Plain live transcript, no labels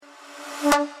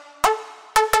Welcome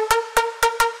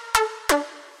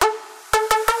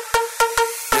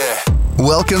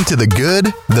to The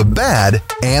Good, The Bad,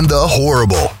 and The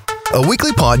Horrible, a weekly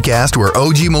podcast where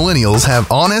OG millennials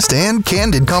have honest and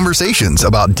candid conversations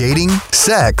about dating,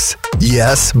 sex,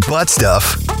 yes, butt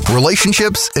stuff,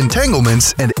 relationships,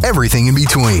 entanglements, and everything in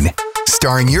between.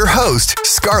 Starring your host,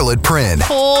 Scarlett Prin.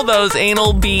 Pull those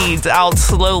anal beads out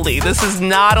slowly. This is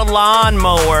not a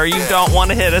lawnmower. You don't want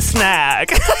to hit a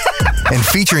snag. And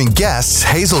featuring guests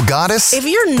Hazel Goddess. If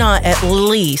you're not at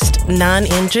least 9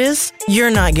 inches, you're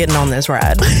not getting on this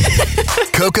ride.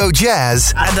 Coco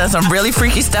Jazz. I done some really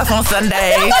freaky stuff on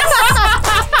Sundays.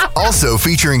 Also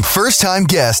featuring first-time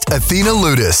guest Athena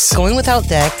Ludus. Going without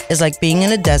deck is like being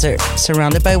in a desert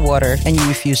surrounded by water and you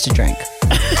refuse to drink.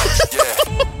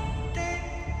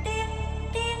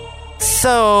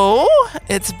 So,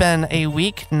 it's been a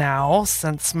week now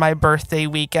since my birthday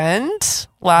weekend.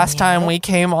 Last time we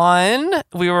came on,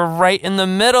 we were right in the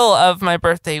middle of my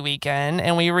birthday weekend,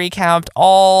 and we recapped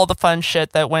all the fun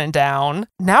shit that went down.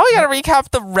 Now we gotta recap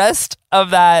the rest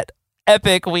of that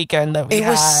epic weekend that we had. It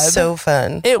was so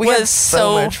fun. It was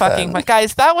so fucking fun.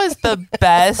 Guys, that was the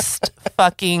best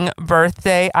fucking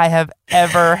birthday I have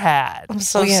ever had. I'm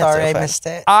so sorry I missed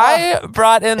it. I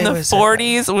brought in the was so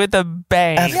 40s with a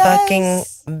bang. A fucking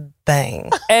bang.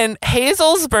 And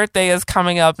Hazel's birthday is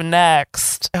coming up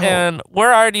next, and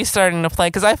we're already starting to play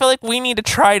because I feel like we need to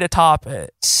try to top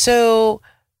it. So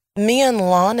me and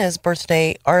Lana's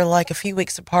birthday are like a few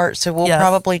weeks apart, so we'll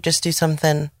probably just do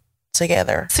something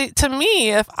together. See, to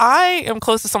me, if I am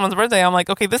close to someone's birthday, I'm like,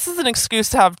 okay, this is an excuse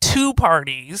to have 2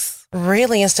 parties.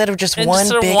 Really? Instead of just one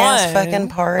big ass fucking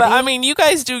party? But I mean, you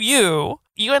guys do you.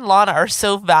 You and Lana are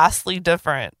so vastly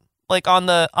different. Like on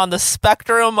the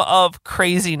spectrum of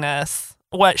craziness,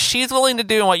 what she's willing to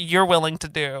do and what you're willing to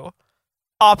do.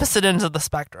 Opposite ends of the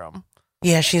spectrum.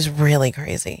 Yeah, she's really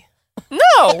crazy.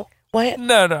 No. What?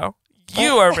 No.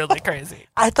 You are really crazy.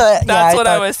 I thought that's what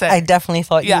I was saying. I definitely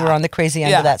thought you were on the crazy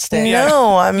end of that stick.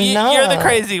 No, I'm not. You're the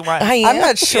crazy one. I'm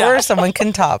not sure someone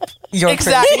can top your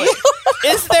exactly.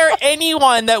 Is there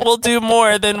anyone that will do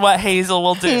more than what Hazel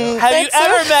will do? Have you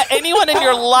ever met anyone in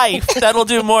your life that will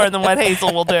do more than what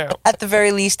Hazel will do? At the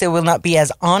very least, it will not be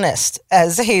as honest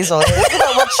as Hazel is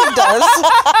about what she does.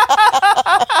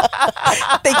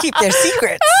 They keep their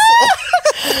secrets.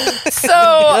 So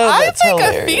I think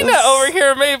hilarious. Athena over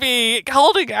here may be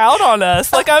holding out on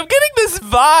us. Like, I'm getting this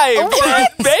vibe that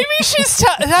maybe she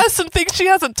has some things she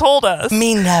hasn't told us.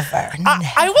 Me never.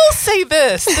 I will say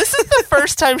this. This is the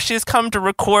first time she's come to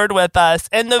record with us.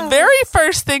 And the very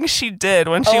first thing she did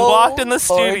when she walked in the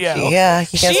studio,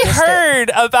 she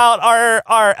heard about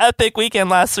our epic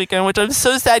weekend last weekend, which I'm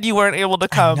so sad you weren't able to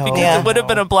come because it would have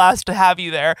been a blast to have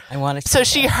you there. So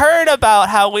she heard about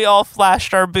how we all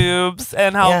flashed our boobs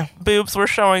and how boobs were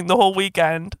showing the whole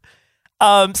weekend.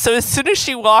 So as soon as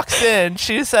she walks in,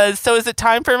 she says, "So is it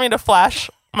time for me to flash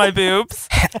my boobs?"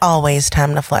 Always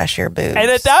time to flash your boobs.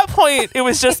 And at that point, it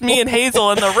was just me and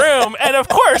Hazel in the room. And of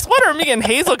course, what are me and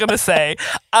Hazel going to say?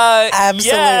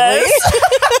 Absolutely. Yes.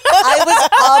 I was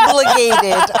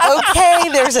obligated. Okay,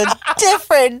 there's a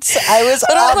difference. I was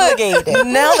obligated.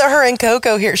 Now that her and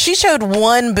Coco here, she showed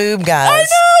one boob, guys.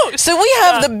 I know. So we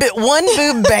have the one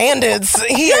boob bandits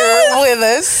here with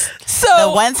us. So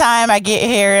the one time I get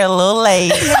here a little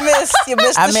late, you missed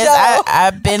the show.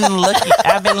 I've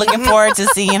been looking forward to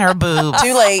seeing her boob.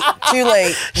 Too late. You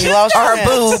lost her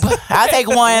boob. I'll take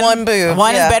one. One boob.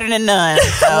 One is better than none.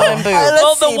 So. One boob.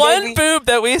 Well, the one boob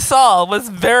that we saw was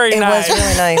very nice. It was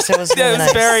really nice. It was really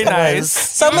nice. Very nice.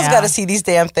 Someone's got to see these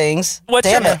damn things.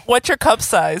 What's your cup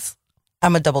size?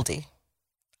 I'm a double D.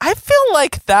 I feel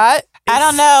like that. I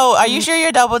don't know. Are you sure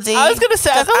you're double D? I was going to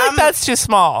say, I feel like that's too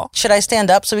small. Should I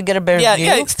stand up so we get a better view?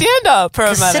 Yeah, stand up for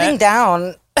a minute. Sitting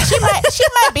down. She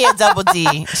might be a double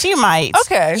D. She might.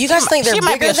 Okay. You guys think they're she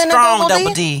might be bigger a than strong a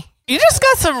double D? You just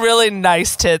got some really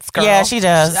nice tits, girl. Yeah, she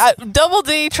does. Double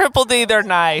D, triple D, they're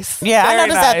nice. Yeah, Very I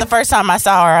noticed that the first time I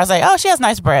saw her. I was like, oh, she has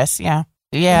nice breasts. Yeah.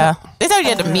 Is that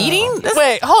you at the meeting?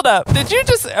 Wait, hold up. Did you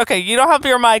just... Okay, you don't have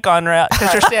your mic on, right?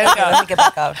 Because you're standing up. Let me get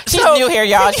back up. She's new here,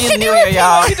 y'all. She's new here,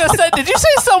 y'all. You just said, did you say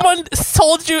someone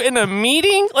told you in a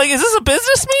meeting? Like, is this a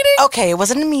business meeting? Okay, it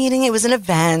wasn't a meeting. It was an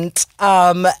event.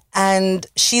 And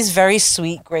she's very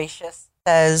sweet, gracious.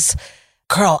 Says,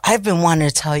 "Girl, I've been wanting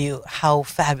to tell you how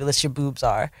fabulous your boobs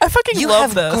are. I fucking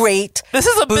love this. You have great This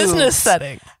is a boobs." business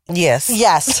setting. Yes.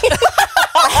 Yes.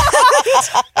 I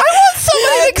want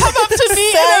somebody to come up to me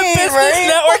in a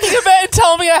business networking event and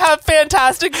tell me I have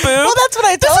fantastic boobs? Well, that's what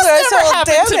I told her. I said, well,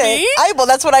 damn it. Well,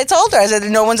 that's what I told her. I said,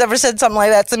 no one's ever said something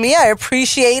like that to me. I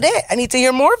appreciate it. I need to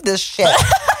hear more of this shit.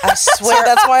 I swear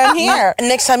that's why I'm here.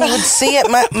 Next time you would see it,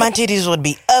 my titties would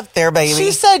be up there, baby.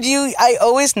 She said I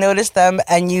always notice them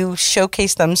and you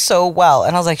showcase them so well.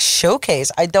 And I was like,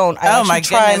 showcase? I don't. I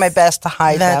try my best to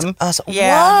hide them. Awesome.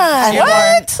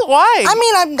 Yeah. Why? I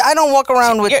mean, I don't walk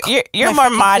around with. You're more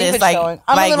modest, like I'm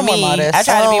like a little me. more modest. I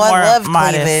try to be more I love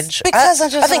modest. cleavage. Because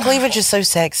I think cleavage is so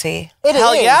sexy.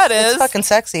 Hell yeah, it is. It's fucking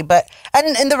sexy. But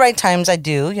in the right times, I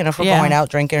do. If we're going out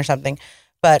drinking or something.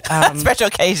 But special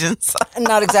occasions,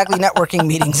 not exactly networking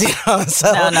meetings,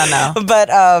 So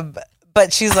no.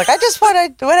 But she's like, I just want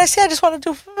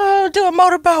to do a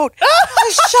motorboat.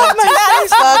 I shot my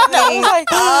face. Fucking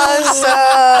awesome.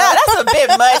 That's a bit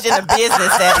much in a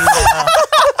business setting.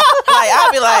 Like I'd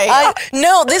be like,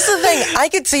 no, this is the thing. I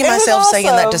could see myself saying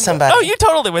that to somebody. Oh, you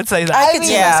totally would say that. I could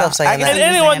see myself saying that. And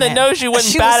anyone that knows you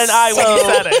wouldn't bat an eye when you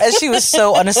said it. And she was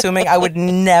so unassuming. I would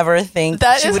never think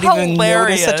that she would hilarious. even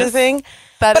notice such a thing.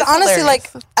 But honestly,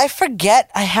 hilarious. Like, I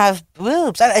forget I have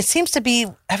boobs. It seems to be,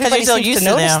 everybody seems to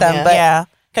notice them. But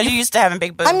because you're used to having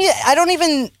big boobs. I mean, I don't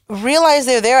even realize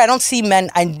they're there. I don't see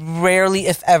men. I rarely,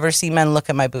 if ever, see men look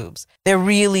at my boobs. They're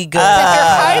really good. They're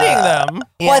hiding them.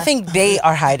 Yeah. Well, I think they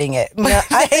are hiding it. No,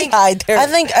 I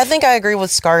think I agree with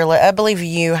Scarlett. I believe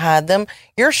you hide them.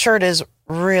 Your shirt is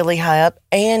really high up,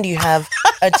 and you have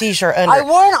a t-shirt under. I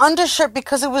wore an undershirt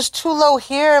because it was too low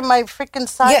here, and my freaking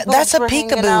side. Yeah, that's a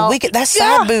peekaboo. That's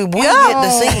side boob. We get to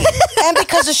see, and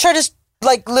because the shirt is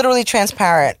like literally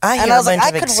transparent. I was like,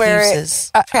 I could wear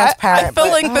it transparent. I feel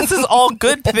like this is all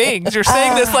good things. You're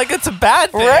saying this like it's a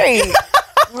bad thing, right?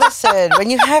 Listen, when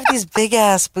you have these big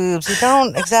ass boobs, you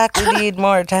don't exactly need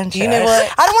more attention. You know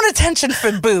what? I don't want attention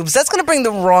for boobs. That's going to bring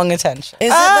the wrong attention.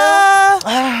 Is it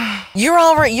though? You're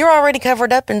already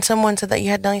covered up, and someone said that you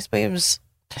had nice boobs.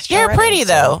 You're pretty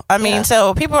though. I mean,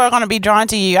 so people are going to be drawn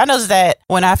to you. I noticed that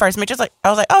when I first met you, I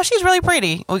was like, oh, she's really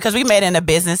pretty because we met in a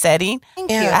business setting.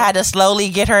 Thank you. I had to slowly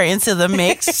get her into the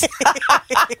mix.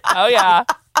 Oh yeah.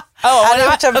 Oh,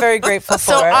 which I'm very grateful for.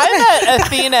 So I met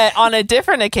Athena on a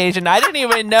different occasion. I didn't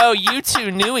even know you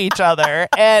two knew each other.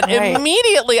 And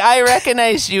immediately I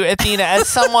recognized you, Athena, as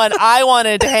someone I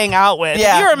wanted to hang out with.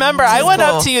 Yeah. If you remember, I went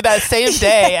up to you that same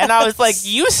day and I was like,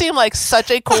 you seem like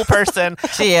such a cool person.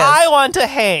 She is. I want to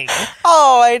hang.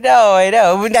 Oh, I know.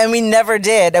 And we never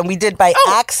did. And we did by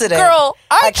accident. Girl,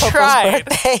 I tried.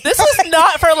 This is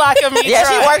not for lack of me trying.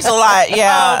 She works a lot.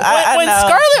 Yeah. When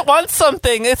Scarlett wants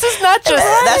something, this is not just...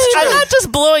 That's true. I'm not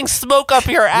just blowing smoke up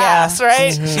your ass,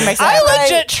 right? Mm-hmm. She makes I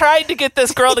legit tried to get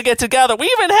this girl to get together. We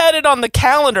even had it on the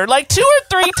calendar like 2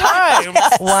 or 3 times.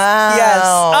 Wow. Yes.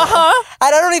 Uh-huh. I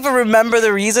don't even remember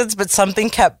the reasons, but something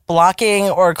kept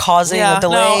blocking or causing a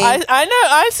delay. No, I know.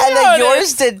 I see and how then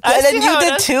yours did. And then you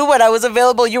did too when I was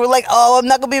available. You were like, oh, I'm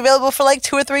not going to be available for like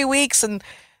 2 or 3 weeks. And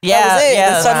that was it.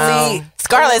 And suddenly...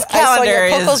 Scarlett's calendar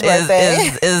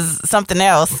is something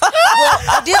else. Well,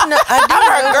 I didn't know.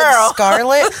 That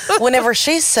Scarlett, whenever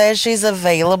she says she's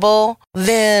available,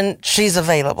 then she's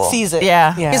available. Sees it.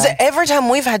 Yeah. Because every time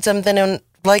we've had something, and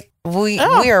like we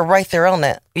are right there on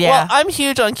it. Yeah. Well, I'm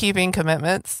huge on keeping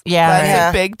commitments. Yeah. That's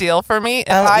a big deal for me. If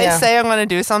I say I'm going to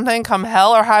do something, come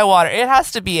hell or high water, it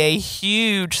has to be a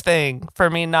huge thing for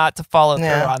me not to follow through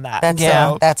on that.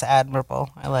 That's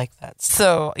admirable. I like that.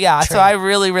 So, so I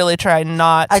really, really try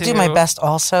not to. I do my best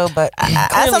also, but I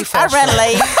ran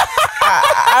late.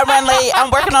 I ran late.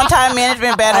 I'm working on time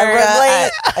management better. I ran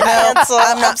late.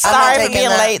 I'm sorry for being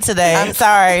late today. I'm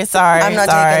sorry. I'm not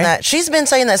taking that. She's been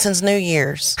saying that since New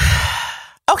Year's.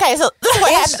 Okay, so this is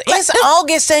what happened. It's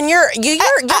August and you're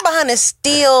behind is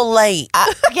still late.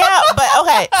 But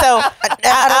okay, so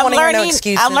I'm learning. No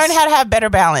excuses. I'm learning how to have better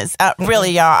balance.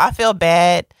 Really, y'all. I feel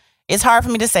bad. It's hard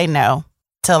for me to say no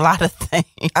to a lot of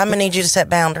things. I'm gonna need you to set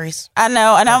boundaries. I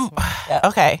know, and I'm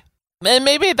okay. And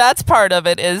maybe that's part of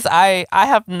it is I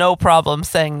have no problem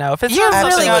saying no. If it's You're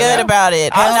really good about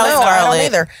it. I know Scarlett. I don't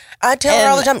either. I tell her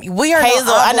all the time. We are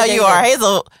Hazel. I know you are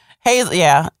Hazel.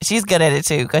 Yeah, she's good at it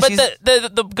too. But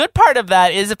the good part of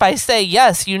that is if I say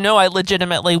yes, I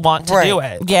legitimately want to do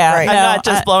it. Yeah, I'm not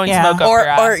just blowing smoke up your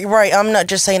ass. Right, I'm not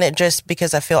just saying it just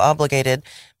because I feel obligated.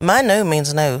 My no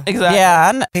means no. Exactly.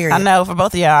 Yeah, I know for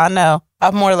both of y'all. I know.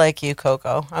 I'm more like you,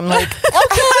 Coco. I'm like,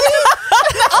 okay.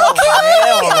 Hell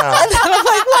no. And then I'm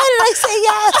like, why did I say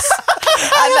yes?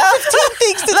 I know 15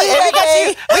 things to do.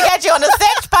 We got you on the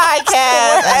sex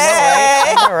podcast.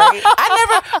 I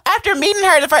never, after meeting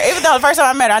her, even though the first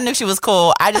time I met her, I knew she was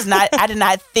cool. I did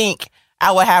not think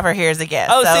I would have her here as a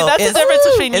guest. Oh, so see, that's the difference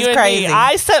between you and crazy. me.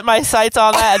 I set my sights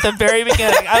on that at the very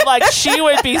beginning. I'm like, she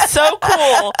would be so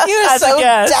cool You were as so a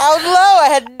guest. down low. I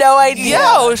had no idea.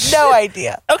 Yo, no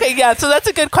idea. Okay, yeah, so that's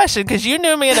a good question because you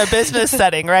knew me in a business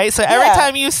setting, right? So every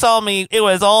time you saw me, it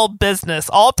was all business,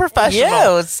 all professional.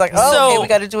 Yeah, it's like, okay, we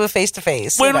got to do a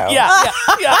face-to-face. Yeah. Which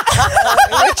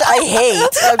I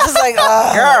hate. I'm just like,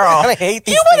 girl, I hate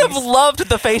these You would things. have loved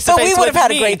the face-to-face. But we would have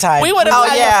had a great time. We would have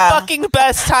had the fucking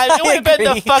best time. It would have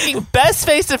been the fucking best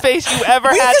face-to-face you ever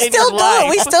had in your life.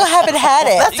 We still haven't had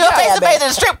it. Let's do a face-to-face in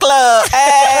the strip club.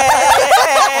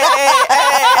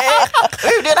 We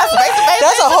were doing that face-to-face.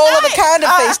 That's a whole other kind of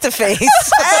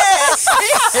face-to-face.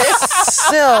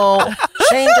 So,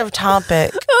 change of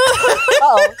topic.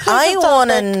 I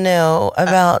want to know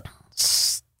about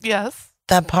Yes.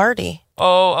 that party.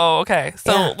 Oh, okay.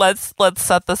 So let's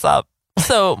set this up.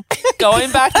 So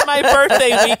going back to my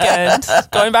birthday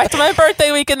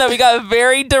weekend that we got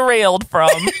very derailed from.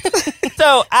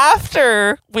 So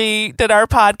after we did our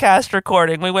podcast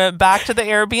recording, we went back to the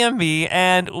Airbnb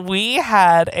and we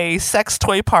had a sex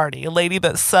toy party. A lady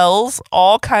that sells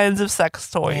all kinds of sex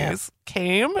toys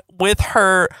came with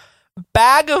her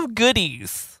bag of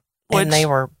goodies. And they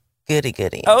were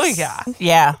goodies. Oh, yeah.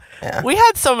 Yeah. We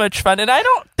had so much fun, and I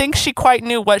don't think she quite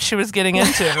knew what she was getting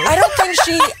into. I don't think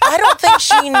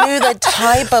she knew the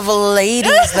type of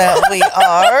ladies that we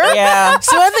are. Yeah.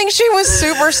 So I think she was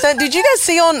super stunned. Did you guys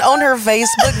see on her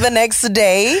Facebook the next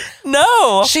day?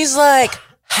 No. She's like,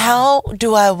 how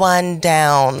do I wind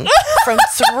down from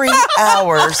 3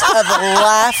 hours of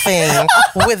laughing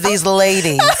with these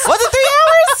ladies? Was it 3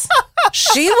 hours?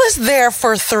 She was there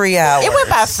for 3 hours. It went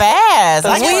by fast.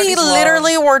 We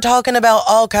literally were talking about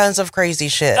all kinds of crazy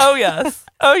shit. Oh, yes.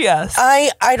 Oh, yes.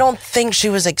 I don't think she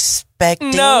was expecting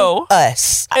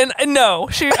us. And no,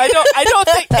 I don't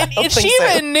think, and she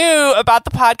even knew about the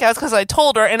podcast because I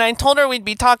told her, and I told her we'd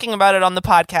be talking about it on the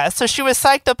podcast. So she was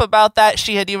psyched up about that.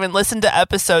 She had even listened to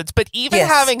episodes, but even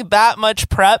having that much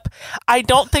prep, I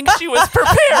don't think she was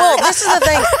prepared. Well, this is the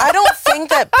thing. I don't think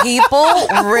that people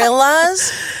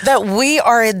realize that we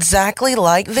are exactly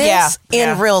like this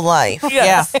in real life.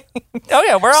 Yes. Oh,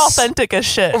 yeah. We're authentic as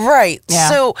shit. Right. Yeah.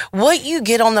 So what you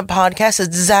get on the podcast is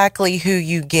exactly who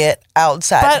you get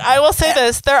outside. But I will say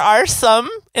this, there are some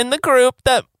in the group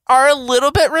that are a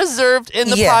little bit reserved in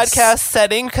the podcast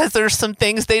setting because there's some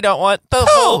things they don't want the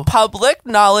whole public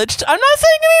knowledge to. I'm not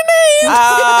saying any names.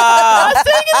 I'm not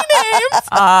saying any names.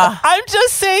 I'm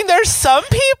just saying there's some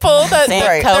people that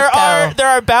there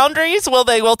are boundaries. Well,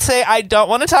 they will say, I don't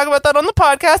want to talk about that on the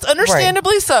podcast.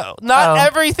 Understandably so. Not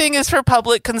everything is for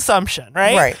public consumption,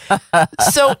 right? Right.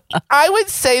 So I would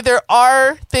say there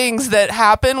are things that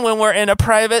happen when we're in a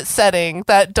private setting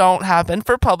that don't happen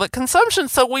for public consumption.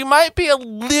 So we might be a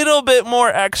little bit more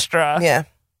extra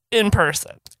in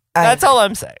person. That's all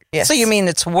I'm saying. Yes. So you mean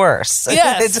it's worse?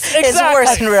 Yes, it's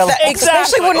worse in real life.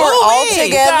 Especially when we're all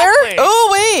together.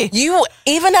 You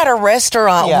even at a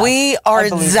restaurant, we are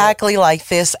exactly like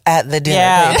this at the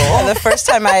dinner table. The first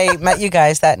time I met you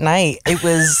guys that night, it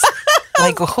was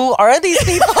like, who are these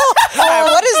people?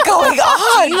 What is going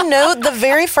on? You know, the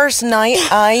very first night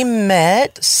I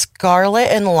met Scarlett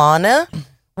and Lana,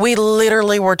 we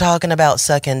literally were talking about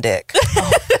sucking dick.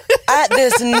 At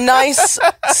this nice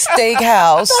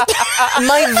steakhouse.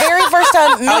 My very first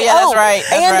time meeting. That's right.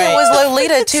 It was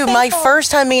Lolita too. My first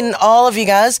time meeting all of you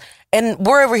guys. And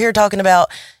we're over here talking about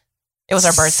it was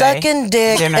our birthday. Sucking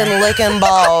dick and licking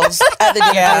balls at the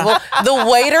dinner table. The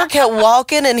waiter kept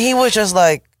walking and he was just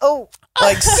like,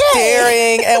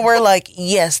 staring. And we're like,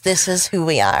 yes, this is who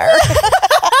we are.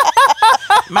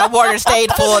 My water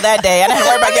stayed full that day. I didn't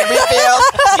worry about getting refills.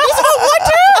 You need some water?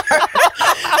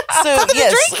 So,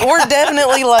 yes, we're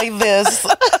definitely like this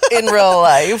in real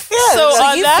life. Yeah,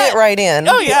 so you fit right in.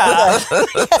 Oh, yeah. Yes,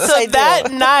 so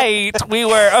that night, we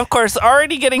were, of course,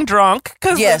 already getting drunk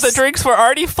because the drinks were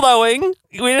already flowing.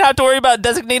 We didn't have to worry about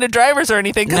designated drivers or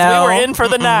anything because we were in for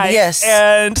the night. Yes.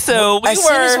 And so as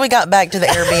soon as we got back to the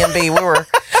Airbnb, we were...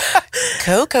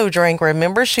 Coco drank,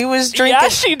 remember? She was drinking. Yeah,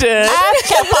 she did. I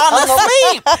kept falling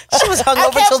asleep. She was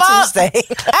hungover till Tuesday.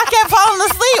 I kept falling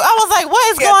asleep. I was like, what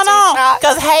is going on?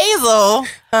 Because Hazel,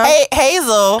 I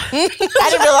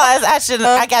didn't realize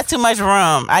I got too much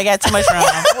rum. Look,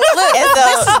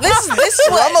 this is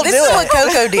what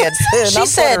Coco did. She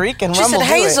said,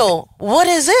 Hazel, what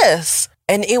is this?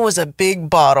 And it was a big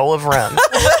bottle of rum.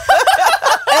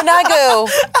 And I go,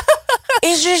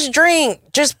 it's just drink.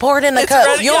 Just pour it in a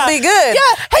cup. You'll be good. Yeah.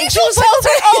 Hazel tells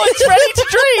her, it's ready to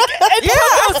drink. And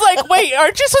Coco was like, wait,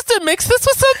 aren't you supposed to mix this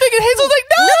with something? And Hazel's like,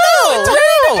 no, it's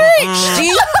ready to drink.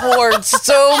 She poured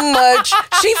so much.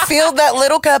 She filled that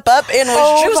little cup up and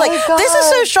she was like, "This is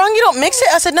so strong, you don't mix it."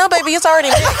 I said, "No, baby, it's already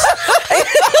mixed."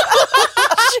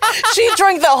 she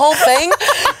drank the whole thing.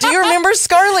 Do you remember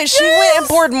Scarlett? She went and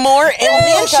poured more, and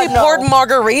then she poured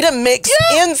margarita mix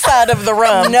inside of the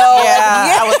rum.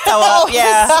 I was so up.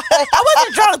 I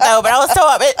wasn't drunk though, but I was so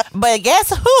up. But guess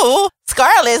who?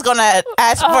 Scarlett is gonna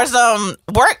ask for some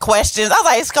work questions. I was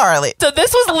like, Scarlett. So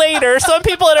this was later. Some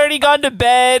people had already gone to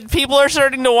bed. People are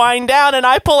starting to wind down, and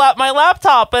I pull out my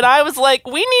laptop, and I was like,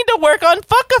 "We need to work on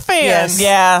Fuck-A-Fan." Yes.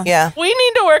 Yeah. We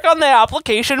need to work on the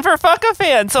application for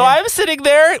Fuck-A-Fan. So I'm sitting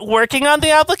there working on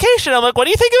the application. I'm like, "What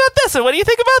do you think about this? And what do you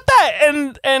think about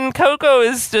that?" And Coco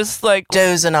is just like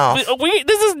dozing off.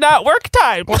 This is not work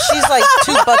time. Well, she's like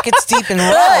 2 buckets deep in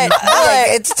rum.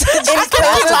 It's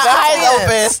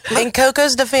open. In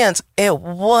Coco's defense, it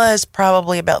was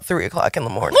probably about 3:00 in the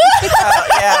morning.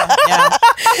 Yeah.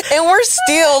 And we're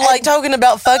still like talking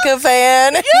about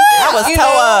Fuck-A-Fan. I was so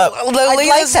up. I'd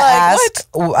like to ask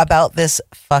about this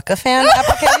Fuck-A-Fan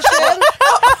application.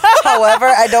 However,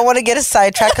 I don't want to get a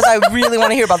sidetrack because I really want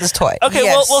to hear about this toy. Okay,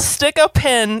 we'll stick a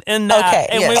pin in that. Okay,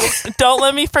 and don't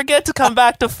let me forget to come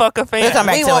back to Fuck-A-Fan. We'll come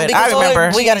back to it. I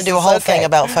remember. We got to do a whole thing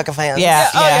about Fuck-A-Fan.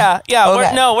 Yeah.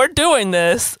 Okay. We're doing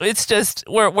this. It's just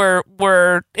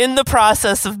we're in the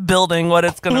process of building what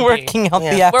it's going to be. Working on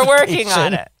the application. We're working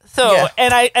on it. So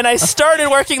and I started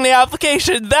working the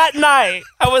application that night.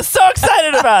 I was so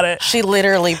excited about it. She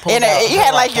literally pulled and out you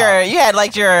had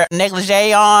like your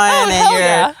negligee on and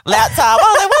your laptop. I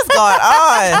was like, what's going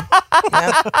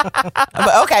on?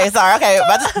 But okay, sorry. Okay,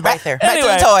 back to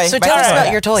the toy. So tell us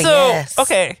about your toy. Yes.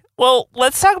 Okay. Well,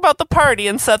 let's talk about the party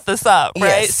and set this up,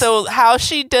 right? Yes. So how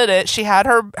she did it, she had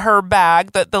her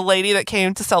bag, that the lady that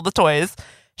came to sell the toys,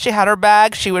 she had her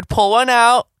bag. She would pull one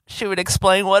out. She would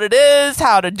explain what it is,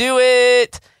 how to do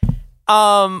it.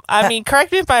 I mean,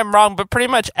 correct me if I'm wrong, but pretty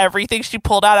much everything she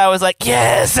pulled out, I was like,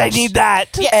 yes, I need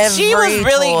that. Yeah, she was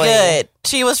really good.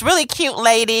 She was really cute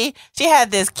lady. She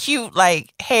had this cute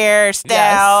like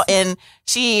hairstyle, and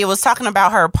she was talking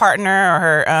about her partner or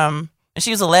her she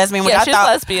was a lesbian. Yeah, she's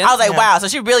lesbian. I was like, wow, so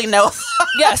she really knows.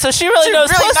 Yeah, so she really knows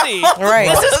pussy. Right.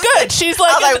 This is good. She's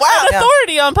like an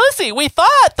authority on pussy. We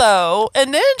thought, though,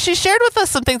 and then she shared with us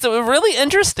some things that were really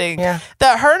interesting,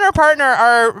 that her and her partner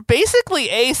are basically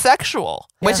asexual.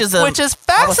 Which is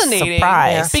fascinating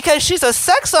because she's a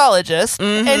sexologist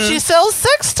and she sells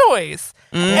sex toys.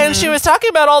 And she was talking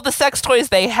about all the sex toys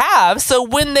they have, so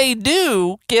when they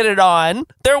do get it on,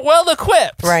 they're well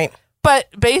equipped. Right. But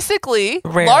basically,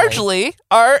 largely,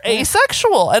 are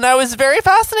asexual. And I was very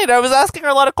fascinated. I was asking her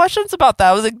a lot of questions about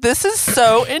that. I was like, this is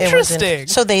so interesting.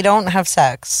 So they don't have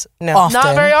sex? No. Often.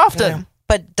 Not very often. No.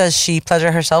 But does she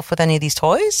pleasure herself with any of these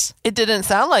toys? It didn't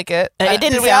sound like it. It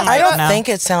didn't sound like it. I don't think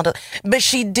it sounded... But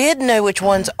she did know which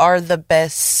ones are the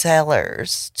best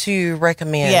sellers to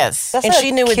recommend. Yes. That's and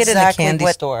she knew exactly in the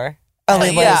candy store. Oh,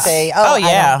 they would say,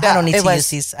 yeah. I don't need to use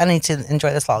these. I need to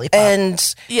enjoy this lollipop. And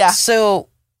so...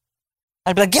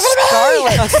 I'd be like, give it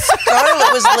Scarlett.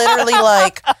 Scarlett was literally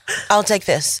like, I'll take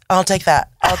this. I'll take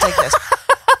that. I'll take this.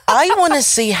 I want to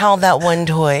see how that one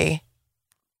toy...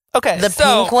 Okay, the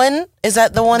pink one, is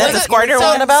that the one that the squirter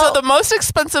one about? So the most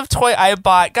expensive toy I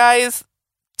bought, guys,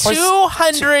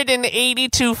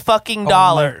 $282 fucking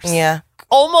dollars. Yeah,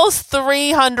 almost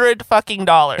 $300 fucking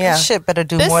dollars. Yeah, shit better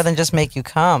do more than just make you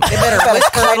come. It better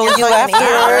cuddle you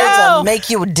afterwards and make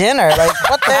you dinner. Like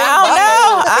what the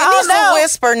hell? It needs to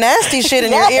whisper nasty shit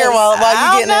in your ear while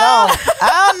you're getting it on. I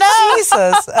don't know.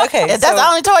 Jesus. Okay, if that's the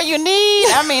only toy you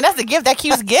need, I mean, that's the gift that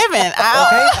keeps giving.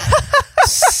 Okay.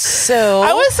 So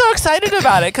I was so excited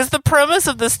about it because the premise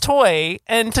of this toy,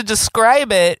 and to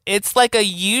describe it, it's like a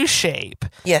U shape.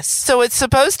 Yes. So it's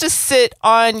supposed to sit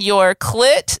on your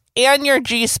clit and your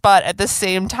G-spot at the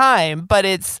same time, but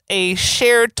it's a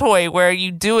shared toy where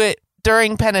you do it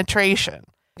during penetration.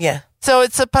 Yeah. So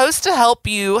it's supposed to help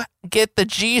you get the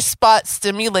G-spot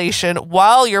stimulation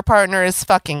while your partner is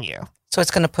fucking you. So it's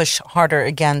going to push harder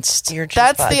against your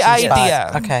G-spot. That's the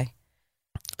idea. Okay.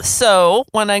 So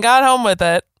when I got home with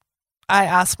it, I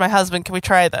asked my husband, can we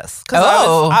try this? Because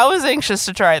I was anxious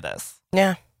to try this.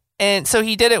 Yeah. And so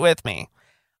he did it with me.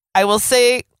 I will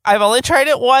say I've only tried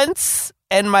it once,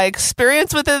 and my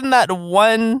experience within that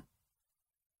one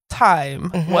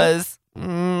time was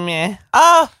meh.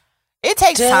 Oh, it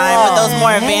takes time with those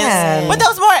more advanced. With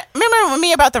those more, remember with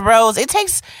me about the rose? It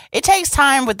takes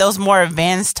time with those more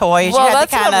advanced toys. Well, you have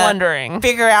that's what I'm wondering.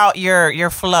 Figure out your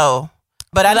flow.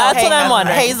 But I know, that's what I'm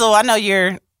wondering. Hazel, I know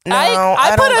you're. No,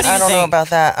 I don't know about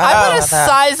that. I put a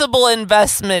sizable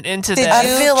investment into this.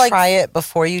 Did you try it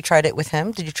before you tried it with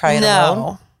him? Did you try it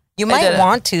alone? You might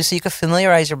want to, so you could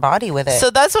familiarize your body with it. So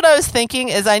that's what I was thinking,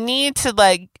 is I need to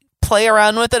like play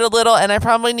around with it a little, and I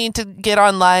probably need to get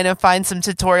online and find some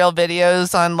tutorial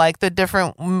videos on like the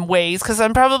different ways, because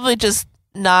I'm probably just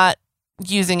not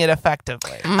using it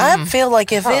effectively. I feel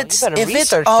like if it's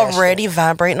already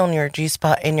vibrating on your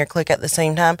G-spot and your click at the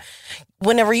same time,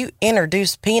 whenever you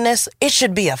introduce penis, it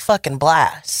should be a fucking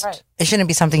blast. Right. It shouldn't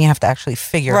be something you have to actually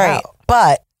figure out.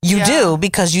 But you do,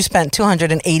 because you spent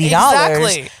 $280.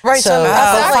 Exactly. Right. So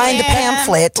go find the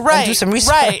pamphlet and do some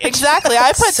research. Right. Exactly.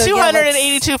 I put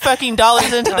 $282 fucking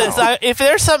dollars into this. If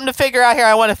there's something to figure out here,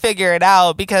 I want to figure it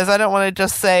out, because I don't want to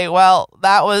just say, well,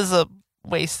 that was a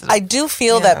waste. I do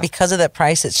feel that because of that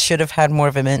price, it should have had more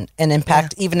of an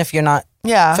impact, even if you're not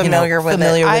familiar with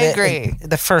it. I agree.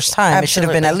 The first time, it should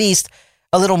have been at least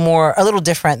a little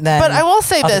different than. But I will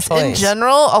say this, toys. in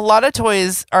general, a lot of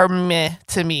toys are meh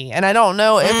to me, and I don't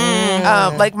know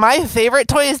if like my favorite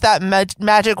toy is that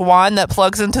magic wand that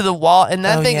plugs into the wall, and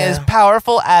that thing is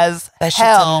powerful as hell.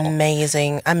 Shit's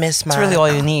amazing. I miss mine. It's really all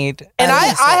you need. And I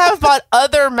have bought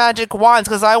other magic wands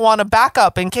because I want a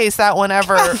backup in case that one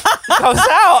ever goes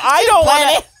out. I don't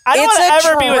want it. I don't want to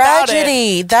ever be without it. It's a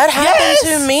tragedy. That happened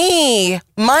to me.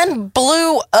 Mine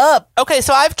blew up. Okay,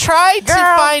 so I've tried to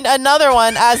find another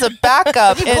one as a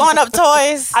backup. You blowing up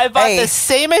toys. I bought the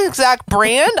same exact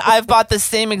brand. I've bought the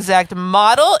same exact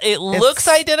model. It looks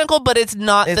identical, but it's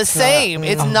not the same.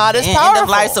 It's not as powerful. End of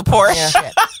life support.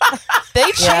 They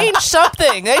changed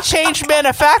something. They changed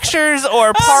manufacturers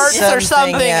or parts or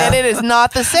something, and it is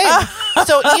not the same.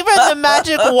 So even the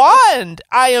magic wand,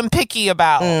 I am picky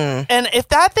about. And if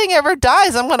that thing ever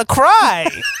dies, I'm going to cry.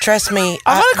 Trust me.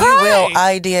 I'm going to cry. You will.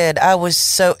 I did. I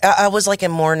was like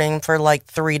in mourning for like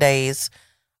 3 days.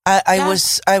 I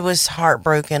was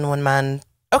heartbroken when mine.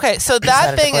 Okay, so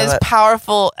that thing is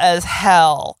powerful as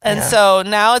hell. And so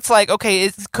now it's like,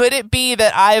 okay, could it be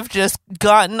that I've just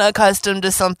gotten accustomed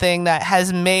to something that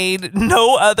has made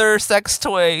no other sex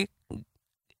toy?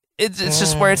 It's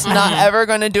just where it's not ever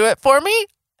going to do it for me?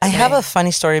 I have a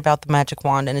funny story about the magic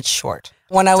wand, and it's short.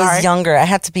 When I was younger, I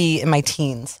had to be in my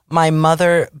teens. My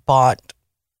mother bought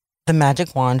the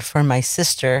magic wand for my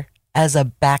sister as a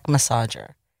back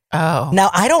massager. Oh. Now,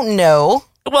 I don't know.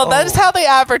 Well, that is how they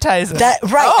advertise it.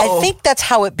 I think that's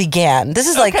how it began. This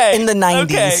is like in the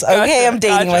 90s. Okay, I'm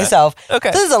dating myself. Okay.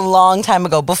 This is a long time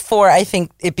ago, before I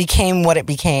think it became what it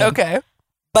became. Okay.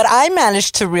 But I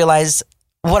managed to realize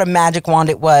what a magic wand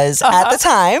it was at the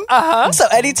time. So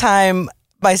anytime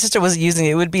my sister was using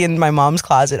it, it would be in my mom's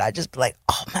closet. I'd just be like,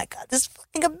 oh my God, this is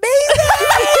fucking amazing.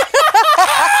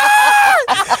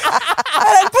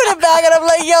 And I put it back and I'm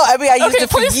like, I used it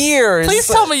for years. Please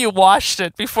tell me you washed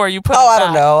it before you put it back. I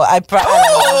don't know. I don't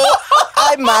know.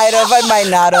 I might have. I might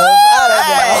not have. I don't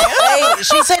know. Hey,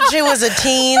 she said she was a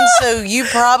teen, so you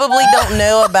probably don't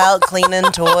know about cleaning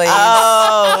toys.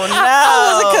 Oh, no.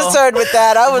 I wasn't concerned with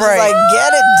that. I was like,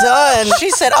 get it done. She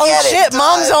said, oh, shit,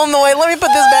 Mom's on the way. Let me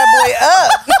put this bad boy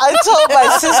up. I told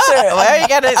my sister. Well, you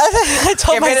got to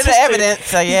get rid of the evidence,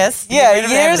 so yes. Yeah,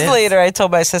 years later, I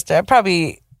told my sister, I'm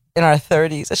probably in our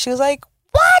 30s, and she was like,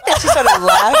 what? And she started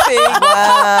laughing.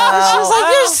 Wow. And she was like,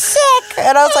 you're sick.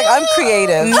 And I was like, I'm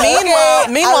creative.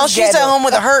 Meanwhile, she's at home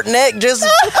with a hurt neck, just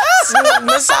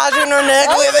massaging her neck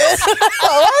with it.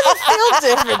 I feel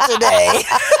different today.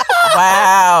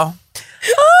 Wow.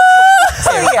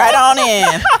 Right on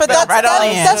in. But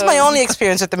that's my only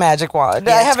experience with the magic wand.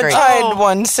 I haven't tried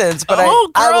one since, but I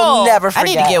will never forget.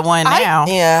 I need to get one now.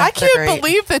 I can't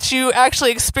believe that you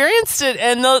actually experienced it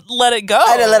and let it go.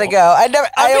 I didn't let it go. I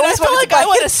feel like I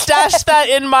would have stashed that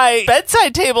in my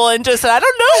bedside table and just said, I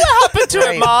don't know what happened to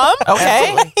it, Mom.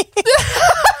 Okay.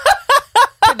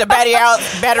 Put the batteries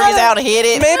out and hit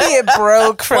it. Maybe it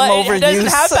broke from overuse. It doesn't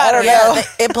have batteries. I don't know.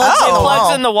 It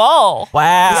plugs in the wall.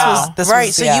 Wow. This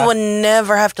was so you would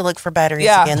never have to look for batteries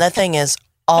again. That thing is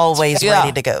always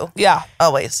ready to go. Yeah.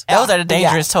 Always. Those are the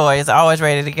dangerous toys. Always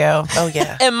ready to go. Oh,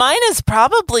 yeah. And mine is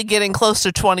probably getting close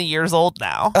to 20 years old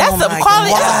now. That's a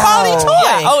quality toy.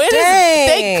 Yeah. Oh, it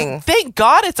is. Thank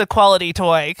God it's a quality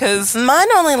toy, because mine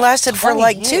only lasted for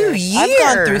like 2 years. I've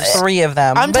gone through 3 of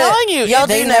them. I'm telling you. Y'all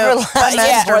do never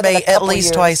masturbate at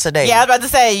least twice a day. Yeah, I was about to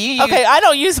say. Okay, I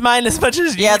don't use mine as much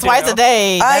as you do. Twice a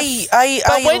day.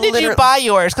 But when did you buy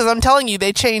yours? Because I'm telling you,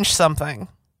 they changed something.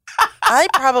 I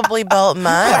probably bought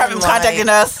mine. Have them contacting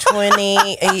us.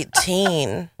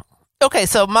 2018. Okay,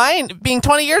 so mine being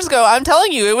 20 years ago, I'm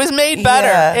telling you, it was made better.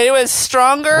 Yeah. It was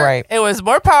stronger. Right. It was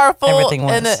more powerful. Everything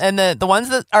was. And the ones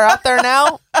that are out there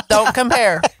now don't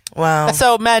compare. Wow.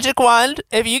 So, Magic Wand,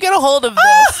 if you get a hold of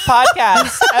this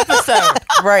podcast episode,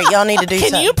 right, y'all need to do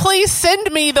something. Can you please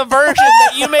send me the version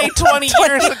that you made 20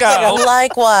 years ago?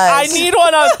 Likewise. I need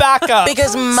one on backup.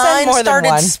 Because mine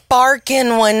started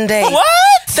sparking one day. What?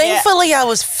 Thankfully, I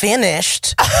was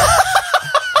finished.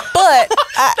 But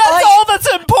that's all that's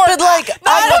important. But like,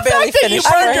 I barely finished.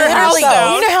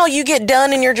 You know how you get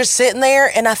done and you're just sitting there,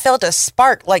 and I felt a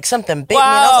spark, like something bit me, and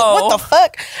I was like, "What the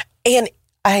fuck?" And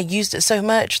I used it so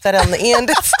much that on the end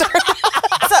it started. But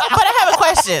I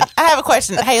have a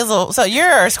question, Hazel. So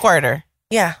you're a squirter.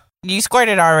 Yeah. You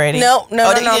squirted already? No. You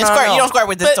don't squirt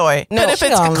with this toy. No, but if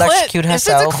it's a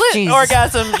clit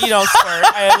orgasm, you don't squirt.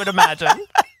 I would imagine.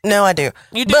 No, I do.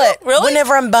 You do? But really?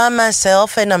 Whenever I'm by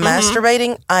myself and I'm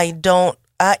masturbating, I don't.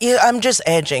 I'm just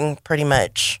edging, pretty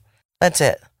much. That's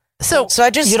it. So I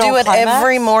just do it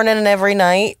every morning and every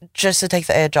night just to take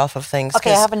the edge off of things.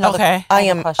 Okay, I have another. Okay, I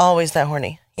am always that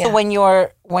horny. Yeah. So when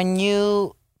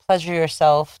you pleasure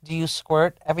yourself, do you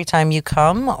squirt every time you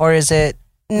come, or is it?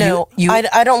 No, I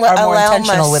don't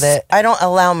with it. I don't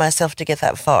allow myself to get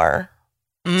that far.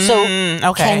 So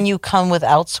can you come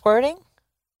without squirting?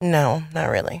 No, not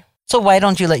really. So why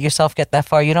don't you let yourself get that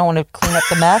far? You don't want to clean up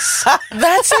the mess?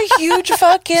 That's a huge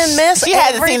fucking mess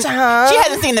every time. She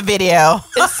hasn't seen the video.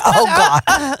 Oh,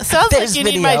 God. Sounds like you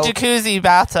need my jacuzzi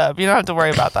bathtub. You don't have to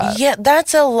worry about that. Yeah,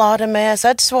 that's a lot of mess.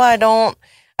 That's why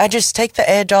I just take the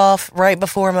edge off right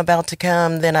before I'm about to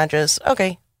come. Then I just,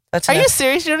 okay. Are you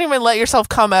serious? You don't even let yourself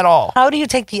come at all. How do you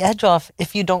take the edge off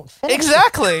if you don't finish?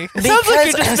 Exactly.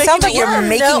 It sounds like you're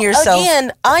making yourself.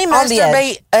 Again, I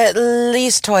masturbate at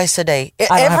least twice a day.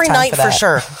 Every night for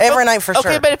sure. Every night for sure.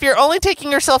 Okay, but if you're only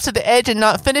taking yourself to the edge and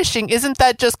not finishing, isn't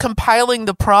that just compiling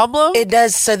the problem? It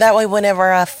does. So that way, whenever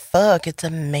I fuck, it's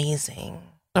amazing.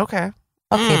 Okay.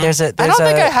 Okay, I don't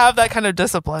think I have that kind of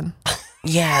discipline.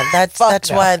 Yeah, that's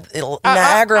why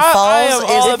Niagara Falls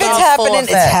is. If it's happening,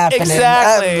 it's happening.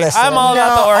 Exactly. I'm all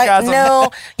about the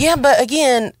orgasm. Yeah, but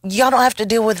again, y'all don't have to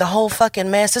deal with the whole fucking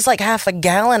mess. It's like half a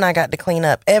gallon I got to clean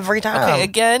up every time. Okay,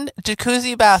 again,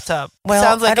 jacuzzi bathtub. Well,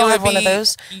 sounds like I don't have one of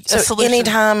those. So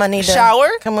anytime I need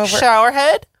to come over, shower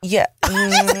head. Yeah,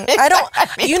 I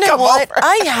don't. You know what?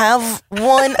 I have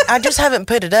one. I just haven't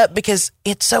put it up because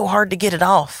it's so hard to get it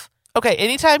off. Okay,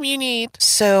 anytime you need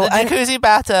the jacuzzi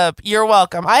bathtub, you're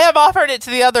welcome. I have offered it to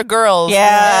the other girls.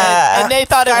 Yeah. And they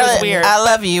thought it was weird. I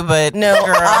love you, but no,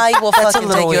 girl, I will fucking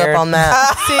take you up on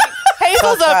that. See,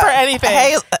 Hazel's up for anything.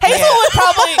 Hazel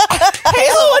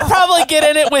would probably get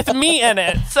in it with me in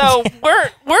it. So we're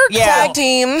tag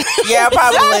team. Yeah,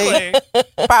 probably.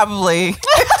 Probably.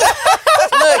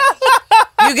 Look,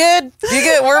 you good? You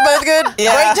good? We're both good?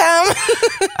 Yeah. Great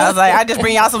time? I was like, I just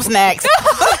bring y'all some snacks.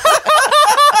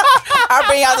 I'll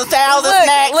bring y'all some towels and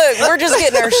snacks. Look, we're just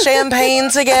getting our champagne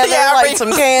together, light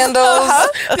some candles,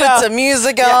 put some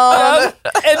music on.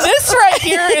 And this right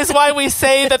here is why we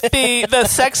say that the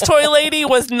sex toy lady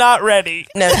was not ready.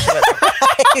 No, she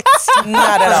wasn't.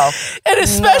 Not at all. And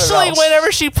especially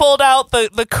whenever she pulled out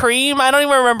the cream. I don't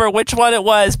even remember which one it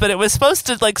was, but it was supposed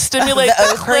to like stimulate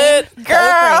the clit.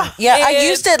 Girl. Yeah, I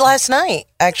used it last night,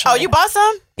 actually. Oh, you bought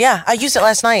some? Yeah, I used it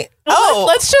last night. Well,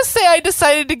 let's just say I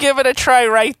decided to give it a try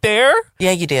right there.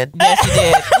 Yeah, you did. Yes, you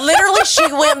did. Literally, she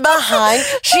went behind.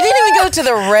 She didn't even go to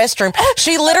the restroom.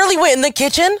 She literally went in the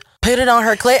kitchen, put it on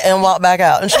her clit, and walked back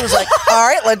out. And she was like, all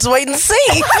right, let's wait and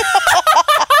see.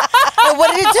 Well,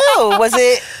 what did it do? Was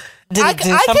it... Did it do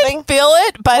something? I can feel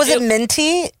it, but... Was it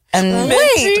minty? And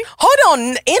wait, hold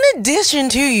on. In addition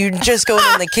to you just going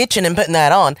in the kitchen and putting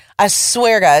that on, I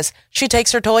swear, guys, she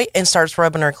takes her toy and starts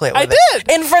rubbing her clit with it.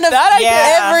 In front of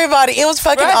everybody. It was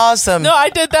fucking awesome. No, I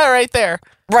did that right there.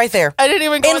 Right there. I didn't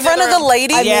even go in front of the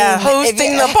lady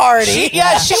hosting the party.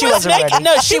 She was making.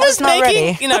 No, she was not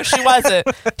ready. You know, she wasn't.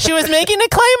 She was making a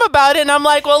claim about it, and I'm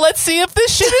like, well, let's see if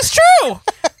this shit is true.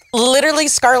 Literally,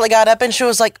 Scarlett got up and she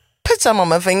was like, put some on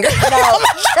my finger.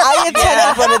 I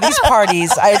attended one of these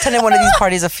parties. I attended one of these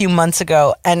parties a few months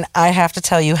ago, and I have to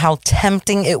tell you how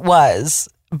tempting it was.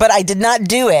 But I did not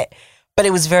do it. But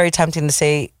it was very tempting to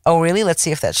say, "Oh, really? Let's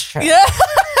see if that's true." Yeah.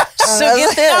 So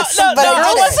get this. No,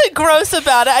 I wasn't gross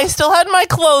about it. I still had my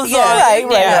clothes on. Right.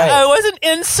 I wasn't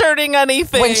inserting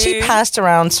anything. When she passed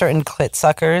around certain clit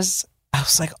suckers, I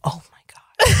was like, "Oh my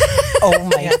god! Oh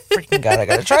my freaking god! I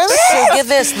gotta try this." So get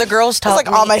this. The girls talk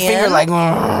me on my finger, in. like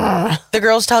the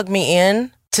girls talk me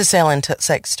in to selling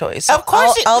sex toys. Of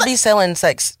course, I'll be selling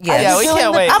sex. Yes. Yeah, we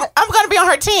can't wait. I'm gonna be on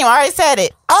her team. I already said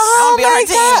it. Oh I'm gonna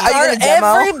be my on her god! team.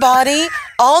 Everybody,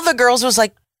 all the girls was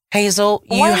like, Hazel,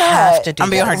 you have to do. I'm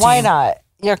be on her team. Why not?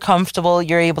 you're comfortable,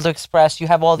 you're able to express, you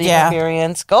have all the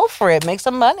experience, go for it, make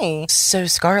some money. So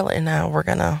Scarlett and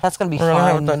I, that's gonna be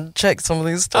fun. Have to check some of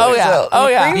these stories out. Oh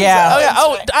yeah.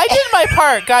 I did my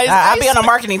part, guys. I'll be on a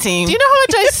marketing team. Do you know how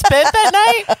much I spent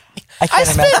that night? I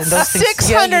spent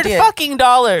 $600 fucking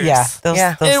dollars.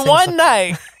 In one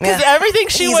night because everything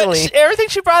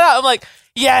she brought out, I'm like,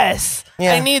 yes.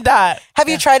 I need that. Have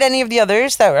you tried any of the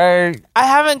others that are? I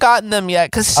haven't gotten them yet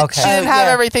because she didn't have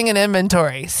everything in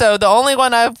inventory. So the only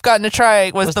one I've gotten to try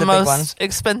was the most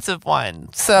expensive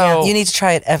one. So you need to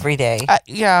try it every day.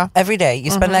 Every day.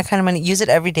 You spend that kind of money. Use it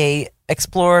every day.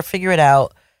 Explore. Figure it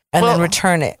out. And then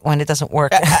return it when it doesn't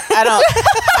work. I don't.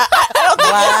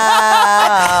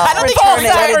 Wow. I don't think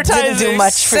it didn't do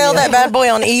much for Sell that bad boy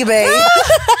on eBay.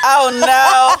 Oh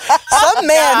no! Some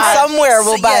man somewhere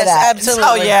will buy that. Absolutely.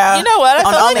 Oh yeah. You know what?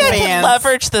 I feel like I can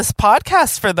leverage this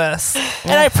podcast for this,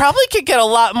 and I probably could get a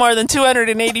lot more than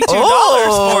 $282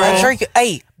 for it. I'm sure you could.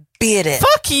 Hey, bid it.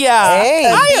 Fuck yeah! Hey,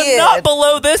 I am not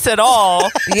below this at all.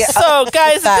 So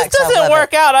guys, if this doesn't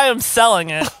work out, I am selling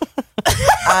it.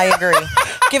 I agree.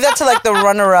 Give that to like the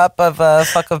runner-up of the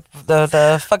fuck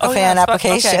a fan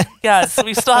application. Okay. Yes,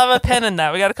 we still have a pin in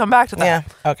that. We got to come back to that.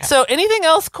 Yeah. Okay. So, anything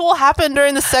else cool happened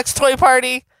during the sex toy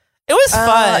party? It was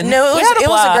fun. No, it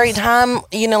was a great time.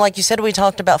 You know, like you said, we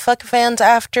talked about fuck fans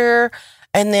after,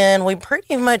 and then we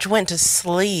pretty much went to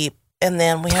sleep, and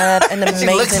then we had an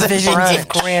amazing vision of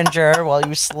grandeur while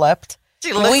you slept.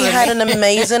 We had an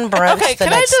amazing brunch. Okay,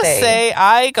 can I just say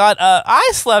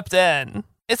I slept in.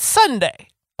 It's Sunday.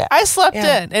 Yeah. I slept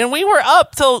in, and we were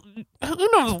up till who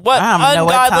knows what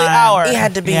ungodly hour. It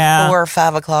had to be 4 or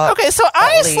 5 o'clock. Okay, so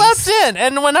I slept in,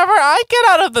 and whenever I get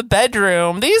out of the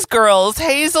bedroom, these girls,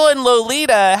 Hazel and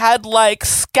Lolita, had like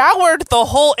scoured the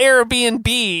whole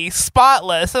Airbnb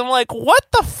spotless. I'm like, what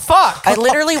the fuck? I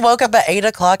literally woke up at 8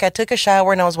 o'clock. I took a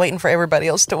shower, and I was waiting for everybody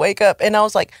else to wake up, and I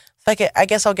was like, fuck it, I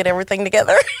guess I'll get everything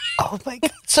together. Oh my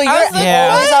God. So you're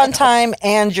always on time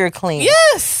and you're clean.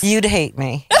 Yes. You'd hate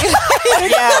me.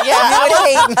 Yeah. You would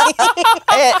hate me.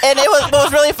 And what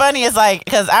was really funny is like,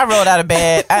 because I rolled out of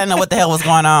bed. I didn't know what the hell was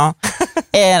going on.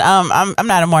 And I'm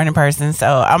not a morning person, so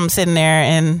I'm sitting there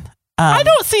and I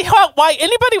don't see why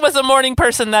anybody was a morning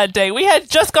person that day. We had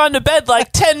just gone to bed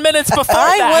like 10 minutes before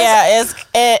that.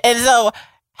 Yeah, and so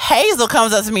Hazel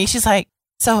comes up to me. She's like,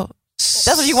 so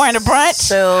that's what you wearing to brunch?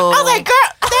 So I was like, girl,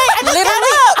 I just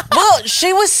got up. Well,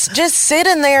 she was just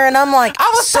sitting there, and I'm like, I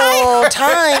was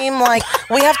time. Like,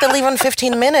 we have to leave in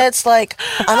 15 minutes. Like,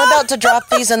 I'm about to drop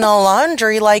these in the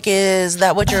laundry. Like, is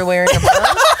that what you're wearing to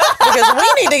brunch? Because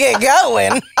we need to get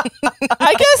going.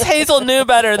 I guess Hazel knew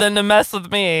better than to mess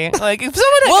with me. Like, if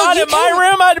someone had gone in my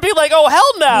room, I'd be like, oh,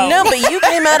 hell no. No, but you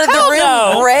came out of the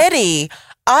room ready.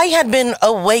 I had been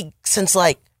awake since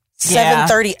like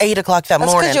 7:30, 8 o'clock that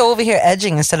morning. That's because you're over here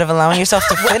edging instead of allowing yourself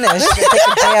to finish. Take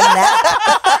a damn nap.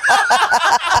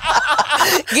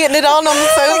 Getting it on the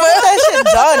sofa. Get that shit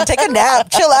done. Take a nap.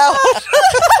 Chill out.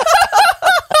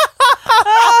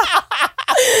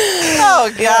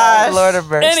 Oh, God. Lord of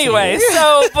mercy. Anyway,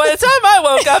 so by the time I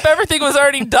woke up, everything was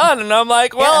already done. And I'm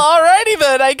like, well, alrighty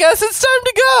then. I guess it's time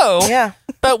to go. Yeah.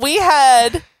 But we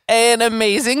had an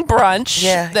amazing brunch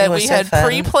that we had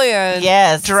pre-planned.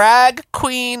 Yes. Drag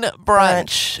queen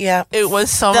brunch. Yeah. It was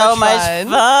so much fun.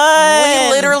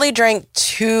 We literally drank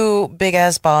 2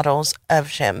 big-ass bottles of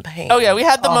champagne. Oh, yeah. We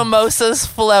had the mimosas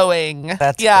flowing.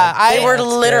 That's they were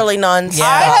literally nonstop.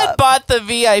 I had bought the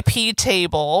VIP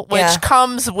table, which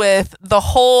comes with the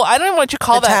whole, I don't know what you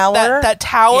call that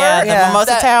tower. Yeah, the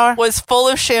mimosa tower. Was full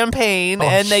of champagne,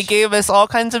 and they gave us all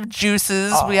kinds of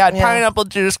juices. We had pineapple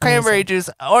juice, cranberry juice,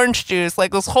 orange juice,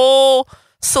 like this whole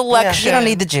selection. You don't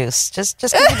need the juice. Just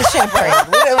give me the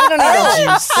champagne. we don't need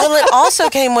the juice. Well, it also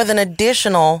came with an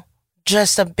additional,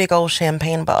 just a big old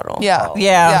champagne bottle. Yeah.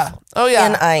 Oh, yeah.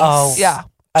 And ice. Oh, yeah.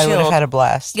 I would have had a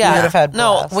blast. Yeah. We would have had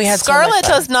blast. No, we had Scarlett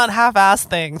does not half-ass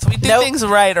things. We do things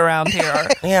right around here.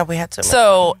 Yeah, we had to.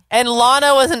 So, and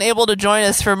Lana wasn't able to join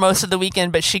us for most of the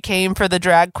weekend, but she came for the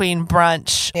drag queen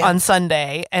brunch on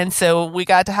Sunday. And so we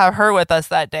got to have her with us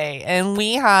that day. And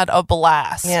we had a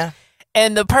blast. Yeah.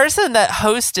 And the person that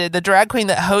hosted, the drag queen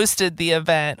that hosted the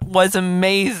event was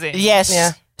amazing. Yes.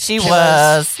 Yeah. She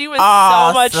was. She was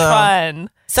awesome. So much fun.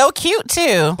 So cute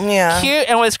too. Yeah. Cute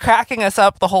and was cracking us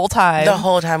up the whole time. The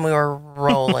whole time we were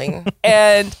rolling.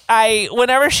 And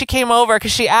whenever she came over,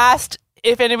 because she asked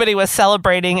if anybody was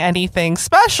celebrating anything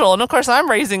special. And of course, I'm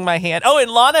raising my hand. Oh,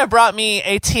 and Lana brought me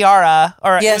a tiara,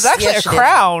 or it was actually a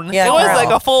crown. Yeah, it was like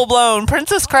a full blown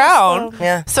princess crown.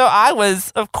 Yeah. So I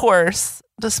was, of course,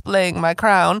 displaying my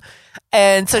crown.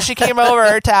 And so she came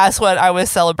over to ask what I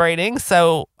was celebrating.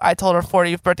 So I told her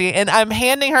 40th birthday, and I'm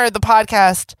handing her the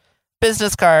podcast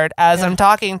business card as I'm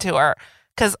talking to her.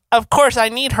 Because, of course, I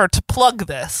need her to plug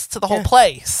this to the whole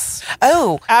place.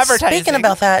 Oh, advertising. Speaking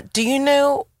about that, do you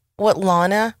know what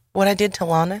I did to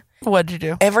Lana? What'd you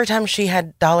do? Every time she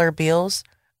had dollar bills,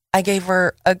 I gave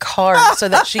her a card so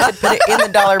that she could put it in the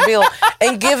dollar bill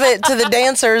and give it to the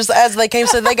dancers as they came.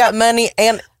 So they got money,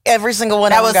 and every single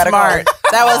one of them got smart. a card.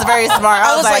 That was very smart.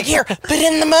 I was like, here, put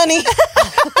in the money.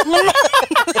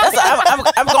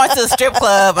 I'm going to the strip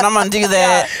club, and I'm going to do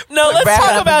that. Yeah. No, let's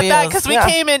talk about that, because we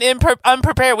came in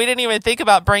unprepared. We didn't even think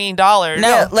about bringing dollars. No,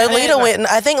 yeah, Lolita went, and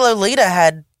I think Lolita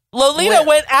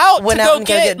went out to go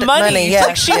get money. Yeah,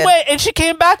 like she went and she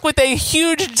came back with a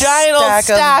huge giant old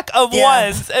stack of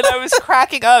ones, and I was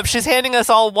cracking up. She's handing us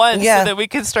all ones so that we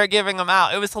could start giving them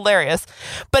out. It was hilarious.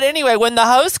 But anyway, when the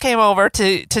host came over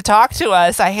to talk to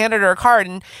us, I handed her a card,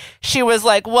 and she was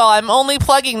like, "Well, I'm only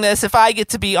plugging this if I get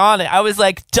to be on it." I was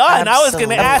like, "Done." Absolutely. I was going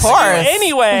to ask you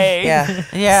anyway.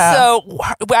 Yeah. So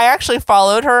I actually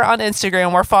followed her on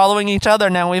Instagram. We're following each other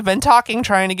now. We've been talking,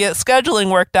 trying to get scheduling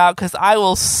worked out, because I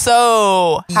will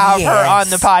have her on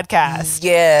the podcast.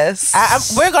 Yes.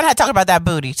 We're going to have to talk about that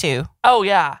booty too. Oh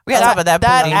yeah. We got to talk about that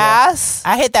booty. That ass.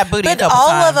 I hit that booty but a couple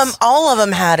times. all of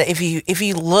them had it if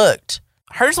you looked.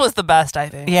 Hers was the best, I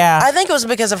think. Yeah. I think it was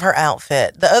because of her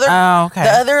outfit. The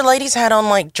other ladies had on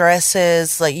like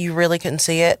dresses, like you really couldn't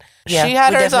see it. Yeah, she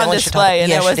had hers on display,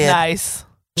 and it was nice.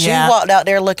 She walked out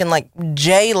there looking like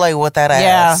J-Lo with that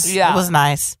ass. Yeah. It was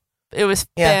nice. It was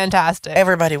fantastic.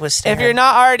 Everybody was staring. If you're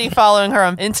not already following her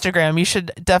on Instagram, you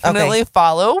should definitely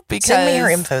follow. Because send me her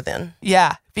info then.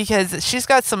 Yeah, because she's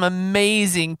got some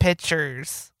amazing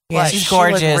pictures. Yeah, she's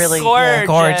gorgeous. Really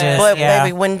gorgeous. But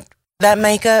baby, when that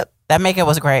makeup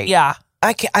was great. Yeah.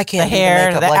 I can't the do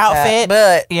hair, the outfit, like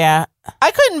that, but yeah,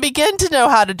 I couldn't begin to know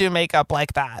how to do makeup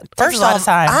like that. First off,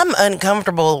 I'm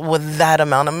uncomfortable with that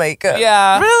amount of makeup.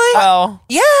 Yeah, really? Oh,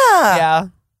 yeah.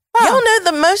 Y'all know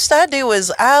the most I do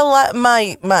is I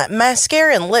like my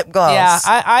mascara and lip gloss. Yeah,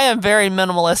 I am very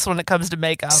minimalist when it comes to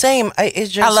makeup. Same.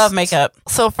 It's just I love makeup.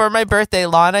 So for my birthday,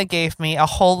 Lana gave me a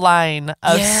whole line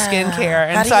of skincare,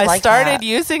 and so I started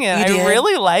using it. I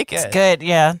really like it. It's good.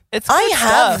 Yeah, it's. Good I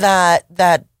have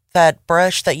stuff. that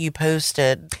brush that you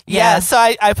posted. Yeah, so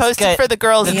I posted for the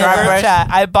girls in the group chat.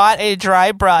 I bought a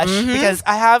dry brush because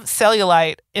I have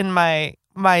cellulite in my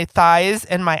thighs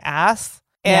and my ass.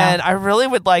 And I really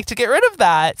would like to get rid of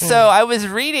that. So I was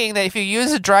reading that if you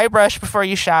use a dry brush before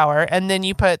you shower and then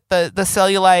you put the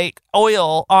cellulite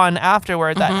oil on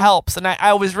afterward, that helps. And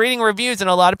I was reading reviews, and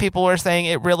a lot of people were saying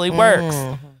it really works.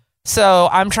 So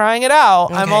I'm trying it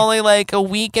out. Okay. I'm only like a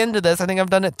week into this. I think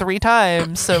I've done it 3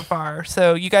 times so far.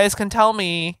 So you guys can tell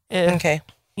me if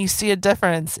you see a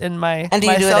difference in my And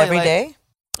do you do it every day?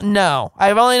 No.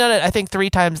 I've only done it, I think, 3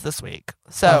 times this week.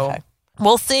 So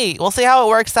we'll see. We'll see how it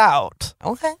works out.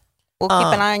 Okay. We'll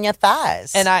keep an eye on your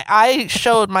thighs. And I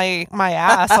showed my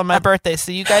ass on my birthday,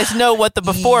 so you guys know what the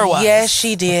before was. Yes,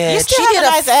 she did. You still she have did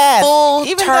a nice ass. Full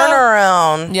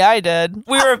turnaround. Yeah, I did.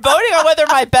 We were voting on whether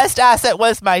my best asset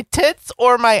was my tits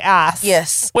or my ass.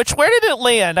 Yes. Where did it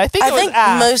land? I think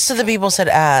ass. Most of the people said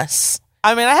ass.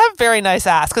 I mean, I have very nice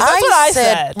ass, because that's what I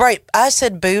said. Right. I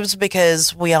said boobs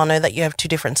because we all know that you have 2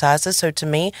 different sizes. So to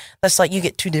me, that's like you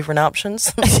get 2 different options.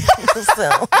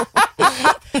 So.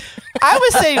 I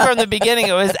was saying from the beginning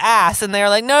it was ass, and they were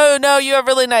like, no, you have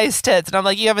really nice tits. And I'm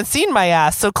like, you haven't seen my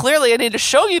ass, so clearly I need to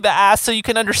show you the ass so you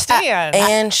can understand.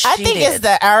 I think it's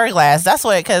the hourglass. That's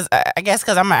what, because I guess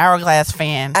because I'm an hourglass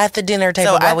fan. At the dinner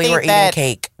table while we were eating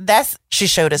cake. She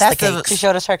showed us the cake. She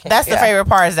showed us her cake. That's the favorite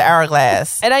part, is the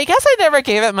hourglass. And I guess I never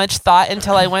gave it much thought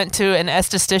until I went to an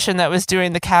esthetician that was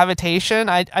doing the cavitation.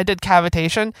 I did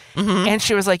cavitation, and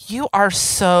she was like, you are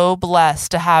so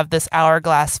blessed to have this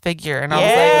hourglass figure. And I was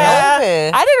like, I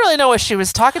didn't really know what she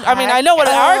was talking. I mean, I know what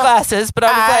an hourglass is, but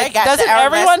I was like, doesn't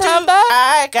everyone have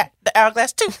that? I got the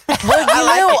hourglass too.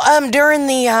 Well, during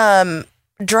the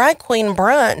drag queen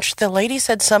brunch, the lady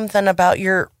said something about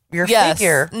your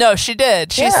figure. No, she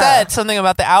did. She said something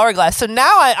about the hourglass. So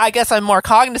now I guess I'm more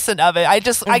cognizant of it. I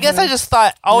guess I just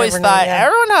always thought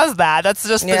everyone has that. That's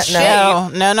just the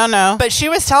shape. No. But she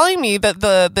was telling me that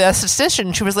the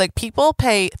esthetician, she was like, people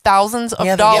pay thousands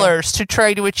of dollars to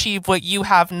try to achieve what you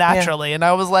have naturally. And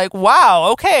I was like,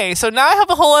 wow, okay. So now I have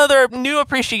a whole other new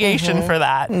appreciation for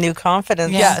that. New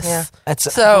confidence. Yes. Yeah.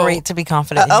 It's great to be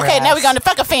confident. Okay, now we're going to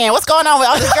fuck a fan. What's going on with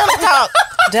all this girly talk?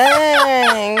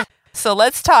 Dang. So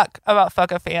let's talk about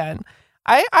Fuck a Fan.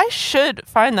 I should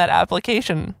find that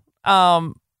application.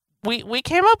 We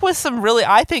came up with some really,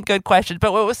 I think, good questions.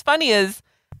 But what was funny is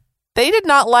they did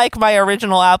not like my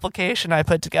original application I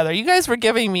put together. You guys were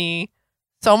giving me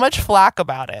so much flack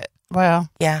about it. Well,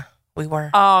 yeah. We were.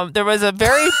 There was a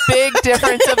very big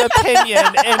difference of opinion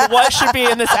in what should be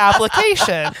in this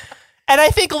application. And I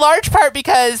think large part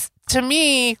because to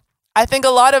me, I think a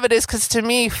lot of it is because to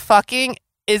me, fucking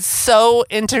is so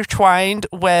intertwined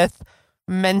with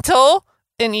mental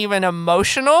and even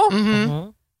emotional. Mm-hmm.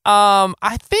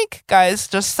 I think, guys,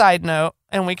 just side note,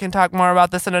 and we can talk more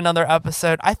about this in another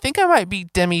episode. I think I might be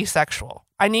demisexual.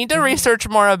 I need to research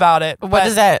more about it. What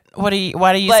is that? Why do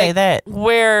you say that?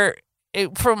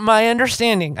 From my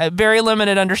understanding, a very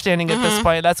limited understanding at this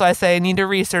point. That's why I say I need to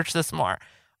research this more.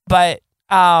 But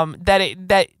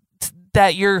that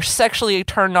you're sexually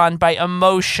turned on by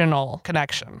emotional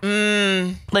connection.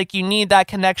 Like you need that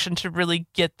connection to really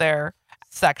get there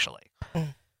sexually.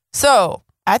 So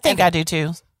I think I do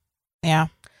too. Yeah.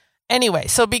 Anyway,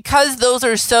 so because those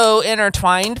are so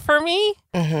intertwined for me,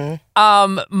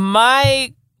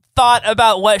 my thought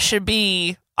about what should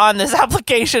be on this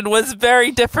application was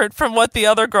very different from what the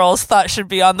other girls thought should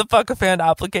be on the Fuck-A-Fan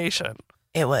application.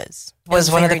 It was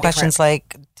one of the questions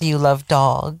like, do you love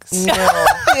dogs? No.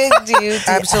 do you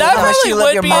absolutely how much you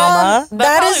love your mama?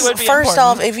 That is, first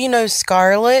off, if you know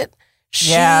Scarlett,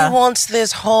 she wants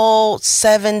this whole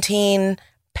 17-page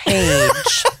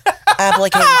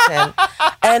application.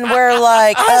 And we're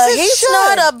like, he's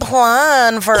not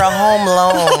applying for a home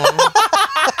loan.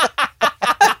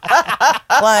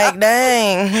 Like,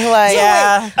 dang. Like,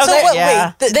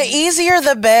 the easier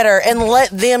the better, and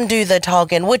let them do the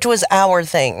talking, which was our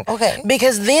thing. Okay.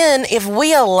 Because then if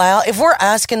we're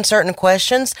asking certain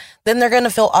questions, then they're going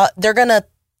to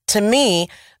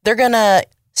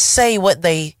say what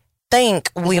they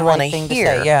think we want to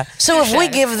hear. Yeah. So if we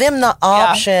give them the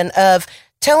option of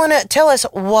tell us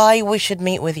why we should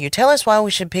meet with you, tell us why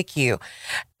we should pick you,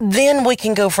 then we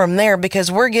can go from there,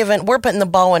 because we're putting the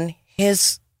ball in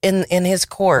his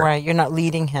court. Right, you're not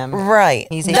leading him. Right.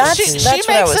 She makes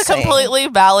a completely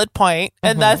valid point,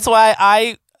 and that's why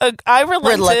I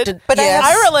relented. But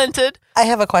I relented. I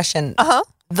have a question.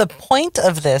 The point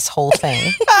of this whole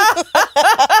thing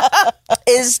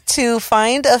is to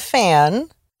find a fan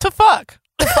to fuck.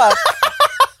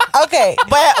 Okay.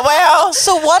 Well,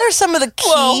 so what are some of the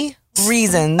key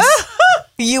reasons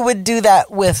you would do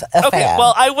that with a fan?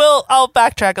 Well, I'll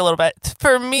backtrack a little bit.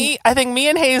 For me, I think me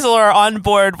and Hazel are on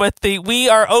board with we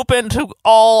are open to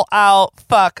all out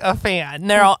fuck a fan.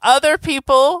 Now, other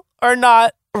people are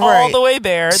not all the way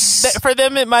there. For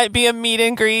them, it might be a meet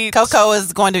and greet. Coco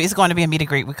is going to be a meet and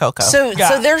greet with Coco. So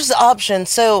there's the option.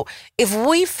 So if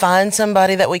we find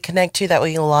somebody that we connect to that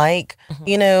we like,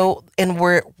 and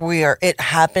it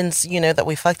happens, that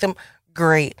we fuck them,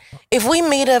 great. If we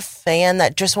meet a fan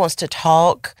that just wants to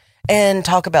talk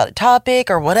about a topic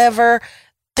or whatever,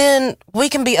 then we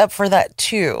can be up for that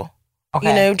too.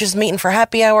 Okay. Just meeting for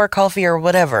happy hour, coffee, or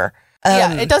whatever.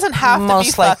 It doesn't have to be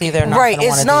most likely they're not right.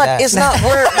 It's not.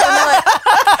 We're not.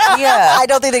 Yeah, I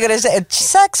don't think they're gonna say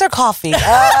sex or coffee.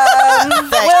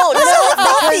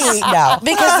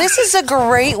 Because this is a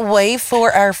great way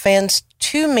for our fans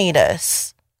to meet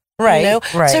us. Right.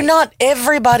 Right. So not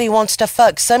everybody wants to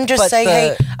fuck. Some just say,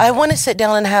 hey, I want to sit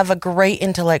down and have a great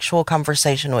intellectual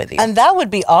conversation with you. And that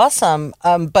would be awesome.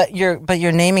 But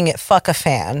you're naming it Fuck a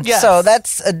Fan. Yes. So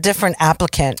that's a different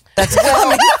applicant. That's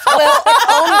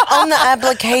on the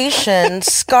application,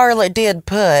 Scarlett did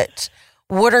put,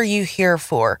 what are you here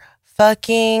for?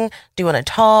 Fucking? Do you want to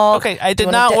talk? Okay, I did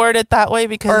not word it that way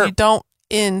because you don't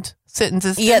end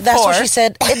sentences. Yeah, that's what she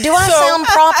said. Do I sound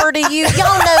proper to you?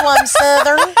 Y'all know I'm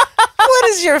Southern. What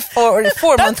is your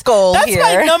 4-month goal that's here?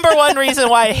 That's my number one reason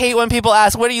why I hate when people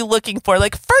ask, what are you looking for?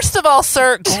 Like, first of all,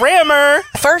 sir, grammar.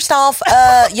 First off,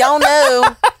 y'all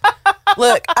know,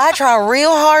 look, I try real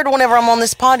hard whenever I'm on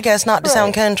this podcast not to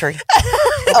sound country.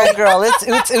 Oh, girl,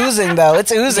 it's oozing, though.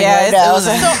 It's oozing right now.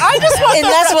 Oozing. So I just want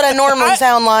that's what I normally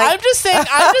sound like. I'm just saying,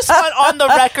 I just want on the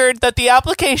record that the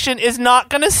application is not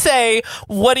going to say,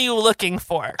 what are you looking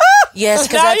for? Yes,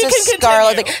 because that's a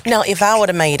Scarlett thing. Now, if I would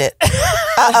have made it.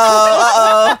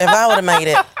 If I would have made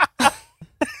it.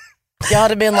 Y'all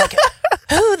would have been like,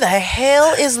 who the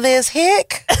hell is this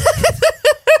hick?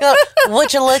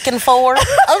 What you looking for?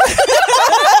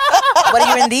 What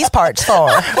are you in these parts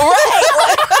for?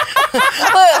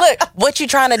 Right. Look, what you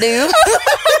trying to do?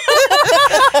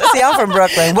 See, I'm from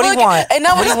Brooklyn. What do you want? And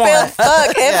I would spell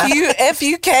fuck,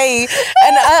 F-U-K.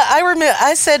 And I remember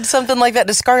I said something like that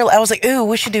to Scarlett. I was like, ooh,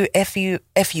 we should do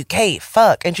F-U-K,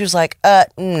 fuck. And she was like,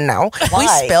 no. Why? We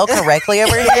spell correctly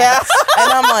over here. Yeah.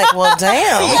 And I'm like, well,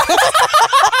 damn.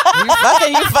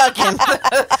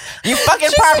 You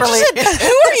fucking properly. She said,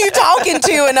 who are you talking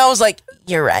to? And I was like,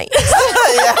 you're right.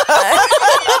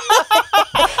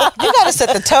 You got to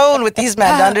set the tone with these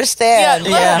men to understand.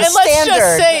 And let's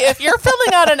just say, if you're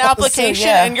filling out an application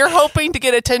and you're hoping to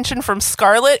get attention from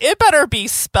Scarlett, it better be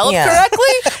spelled correctly.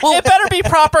 It better be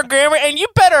proper grammar, and you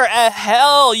better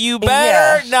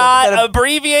not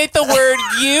abbreviate the word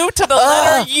 "you" to the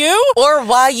letter "u" or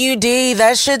 "yud."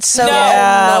 That shit's so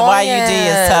annoying. YUD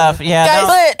is tough. Yeah, guys,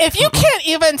 but if you can't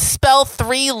even spell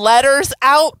 3 letters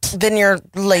out, then you're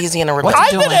lazy and a retarded.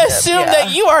 I'm going to assume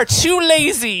that you are too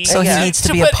lazy. So he needs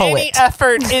to be a poet. Put any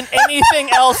effort in anything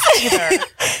else either.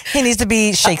 He needs to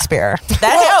be Shakespeare.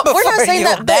 That helps. We're not saying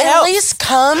that, but at least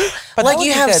come. But like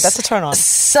you have that's a turn on.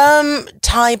 Some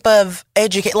type of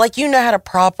educate, like you know how to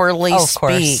properly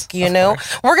speak. You know,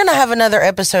 we're gonna have another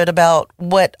episode about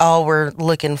what all we're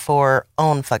looking for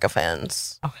on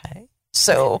Fuck-a-Fans. Okay.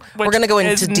 So we're gonna go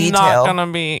into detail. Not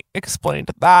gonna be explained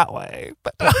that way,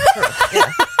 but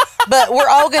but we're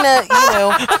all gonna,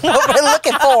 what we're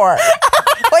looking for.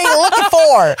 What are you looking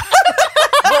for?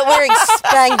 What we're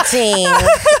expecting.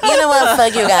 You know what?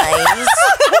 Fuck you guys.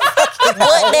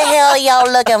 What the hell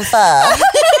y'all looking for?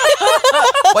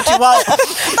 What you want?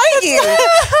 Thank you.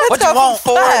 What you want?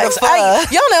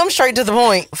 Y'all know I'm straight to the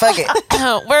point. Fuck it.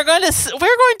 We're going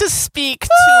to speak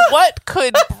to what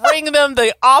could bring them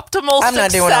the optimal I'm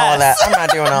not success. doing all of that. I'm not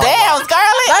doing all Damn, that.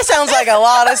 Scarlett. That sounds like a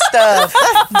lot of stuff.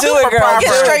 Do it, girl.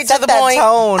 Get straight to the point.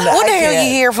 Tone. What the hell are you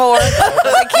here for?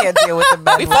 I can't deal with the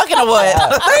We fucking or what?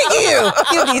 Thank you.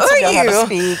 You need to know how to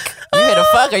speak. You here to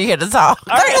fuck or you here to talk?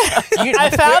 All right. I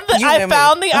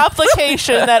found the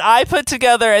application that I put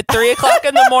together at 3:00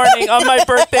 in the morning on my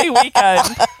birthday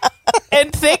weekend.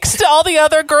 And thanks to all the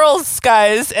other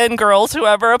guys and girls,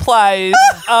 whoever applies,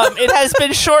 it has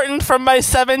been shortened from my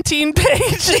 17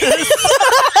 pages.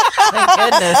 Thank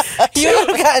goodness. You've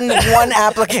gotten one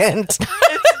applicant.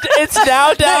 It's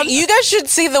now down. You guys should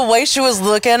see the way she was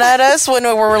looking at us when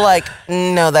we were like,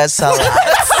 no, that's a lot.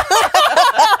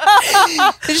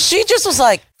 She just was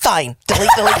like, fine. Delete.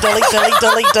 In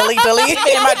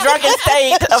my drunken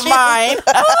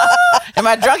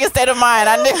state of mind.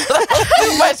 I knew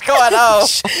too much going on.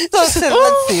 Let's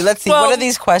see. Well, what are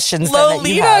these questions that you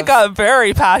Lolita have? got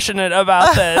very passionate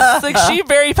about this. Like, she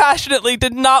very passionately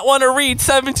did not want to read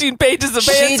 17 pages of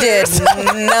She answers. did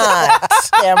not.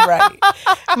 Damn right.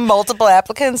 Multiple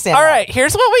applicants. All right,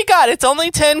 here's what we got. It's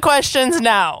only 10 questions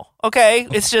now. Okay,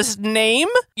 it's just name,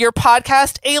 your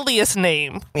podcast alias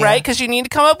name, right? Because you need to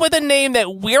come up with a name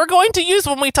that we're going to use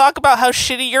when we talk about how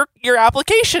shitty your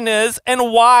application is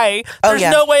and why there's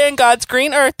no way in God's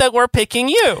green earth that we're picking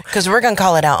you. Because we're going to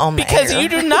call it out on the Because air. you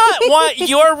do not want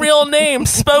your real name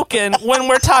spoken when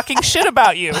we're talking shit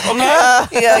about you, okay?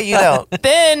 Yeah, you don't.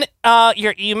 Then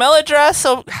your email address,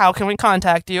 so how can we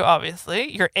contact you,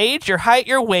 obviously. Your age, your height,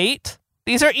 your weight.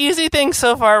 These are easy things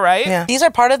so far, right? Yeah. These are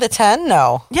part of the 10?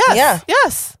 No. Yes. Yeah.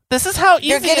 Yes. This is how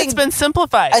easy it's been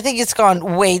simplified. I think it's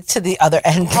gone way to the other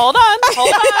end. Hold on.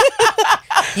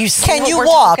 Can you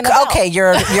walk? Okay,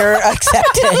 you're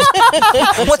accepted.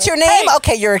 What's your name? Hey.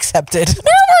 Okay, you're accepted. Where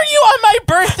were you on my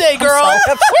birthday, girl?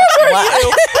 Where were you?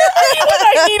 When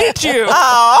I needed you?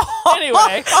 Oh.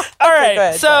 Anyway. All right.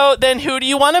 good. So then who do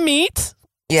you want to meet?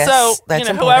 Yes, so, that's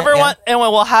whoever important, and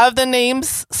we'll have the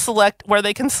names select where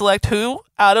they can select who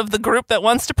out of the group that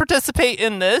wants to participate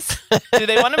in this. Do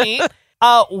they want to meet?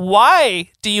 Why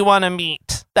do you want to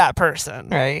meet that person?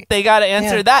 Right. They got to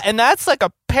answer that. And that's like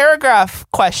a paragraph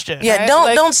question. Yeah,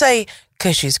 right? don't say,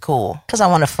 because she's cool. Because I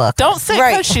want to fuck. Don't say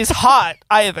because she's hot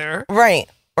either. Right.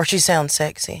 Or she sounds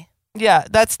sexy. Yeah,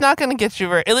 that's not going to get you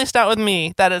at least not with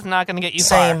me. That is not going to get you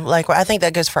far. Same. Like, I think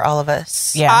that goes for all of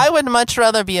us. Yeah. I would much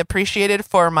rather be appreciated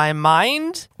for my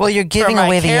mind. Well, you're giving for my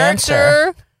away the character.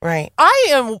 answer. Right. I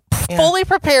am fully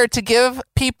prepared to give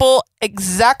people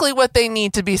exactly what they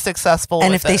need to be successful.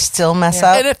 And with if they this. still mess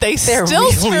up, and if they still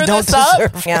really screw don't this up,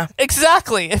 deserve. Yeah.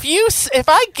 exactly. If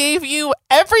I gave you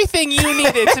everything you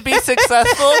needed to be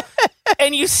successful,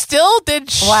 and you still did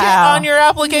shit on your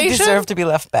application, You deserve to be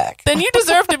left back. then you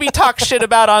deserve to be talked shit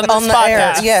about on this the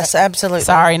podcast. air. Yes, absolutely.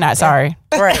 Sorry, not sorry.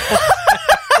 Right.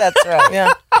 That's right.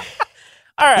 Yeah.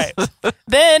 All right.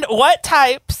 Then what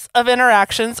types of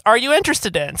interactions are you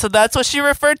interested in? So that's what she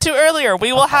referred to earlier.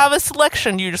 We will have a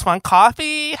selection. You just want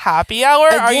coffee, happy hour?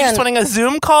 Are you just wanting a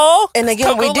Zoom call? And again,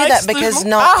 Coco we do likes that because Zoom.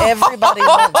 not everybody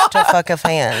wants to fuck a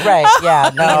fan. Right. Yeah.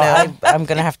 No, I'm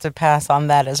going to have to pass on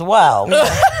that as well.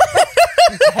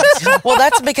 Well,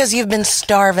 that's because you've been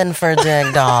starving for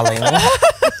dick, darling.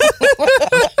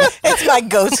 It's my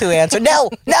go-to answer. No.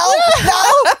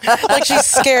 Like she's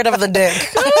scared of the dick.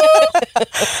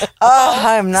 Oh,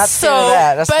 I'm not scared of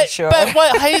that. That's for sure. But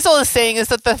what Hazel is saying is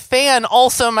that the fan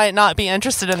also might not be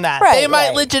interested in that. Right, they might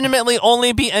right. legitimately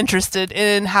only be interested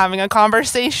in having a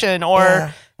conversation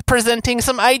or presenting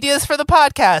some ideas for the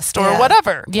podcast or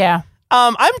whatever. Yeah.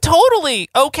 I'm totally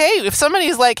okay if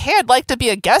somebody's like, "Hey, I'd like to be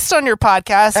a guest on your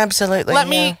podcast." Absolutely. Let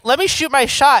me shoot my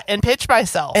shot and pitch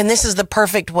myself. And this is the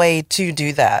perfect way to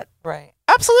do that. Right.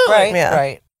 Absolutely. Right. Yeah.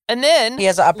 Right. And then He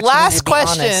has the opportunity last to be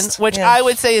question, honest. which I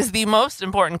would say is the most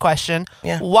important question.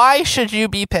 Yeah. Why should you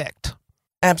be picked?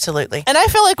 Absolutely. And I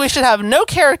feel like we should have no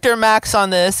character max on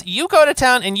this. You go to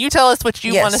town and you tell us what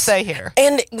you Yes. want to say here.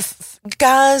 And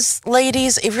guys,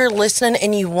 ladies, if you're listening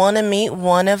and you want to meet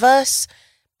one of us,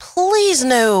 please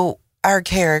know our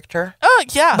character Oh,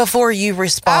 yeah. before you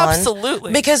respond.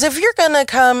 Absolutely. Because if you're going to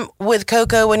come with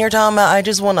Coco and you're talking about, I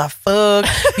just want to fuck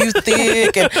you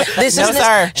thick and this No, is this,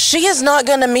 sir. she is not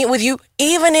going to meet with you.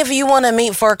 Even if you want to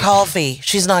meet for coffee,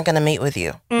 she's not going to meet with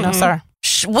you. No, sir.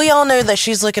 We all know that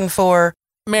she's looking for,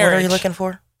 Marriage. what are you looking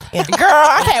for? Yeah. Girl,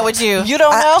 I can't with you. You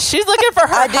don't know? She's looking for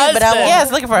her I do, husband. but I won't.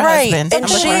 Yes, looking for a Right. husband. And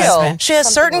I'm looking she, for a husband. she has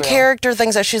Something certain real. character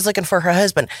things that she's looking for her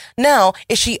husband. Now,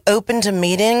 is she open to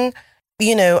meeting,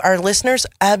 our listeners?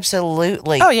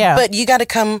 Absolutely. Oh, yeah. But you got to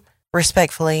come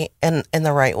respectfully and in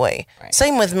the right way. Right.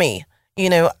 Same with me.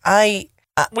 I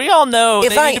We all know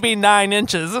If they I- need to be 9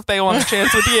 inches if they want a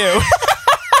chance with you.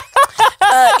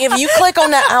 if you click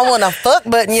on that I want to fuck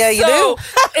button, yeah, you So, do.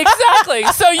 exactly.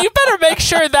 So you better make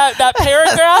sure that that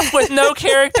paragraph with no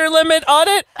character limit on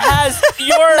it has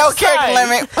your No size. character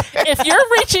limit. If you're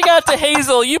reaching out to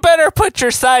Hazel, you better put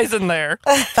your size in there.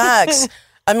 Facts.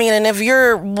 I mean, and if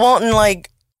you're wanting like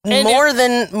And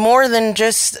more than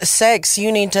just sex,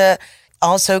 you need to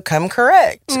also come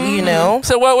correct,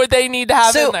 So what would they need to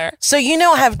have So, in there?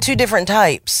 I have two different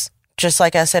types, just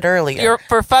like I said earlier. You're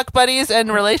for fuck buddies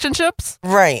and relationships?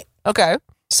 Right. Okay.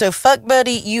 So, fuck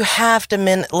buddy, you have to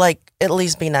at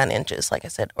least be 9 inches, like I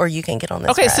said, or you can get on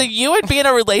this. Okay, so ride. you would be in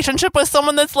a relationship with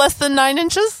someone that's less than 9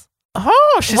 inches?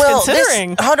 Oh, she's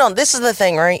considering. Hold on. This is the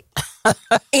thing, right?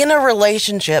 In a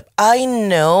relationship, I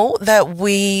know that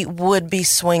we would be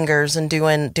swingers and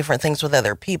doing different things with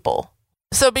other people.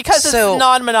 So because So- it's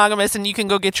non-monogamous and you can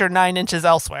go get your 9 inches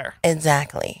elsewhere.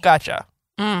 Exactly. Gotcha.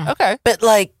 Okay. But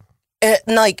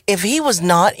if he was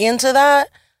not into that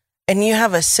and you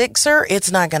have a sixer, it's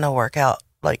not going to work out.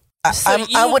 Like, So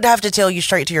I would have to tell you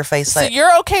straight to your face So that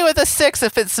you're okay with a 6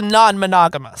 if it's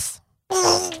non-monogamous?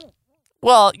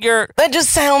 Well, you're... that just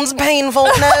sounds painful.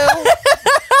 No.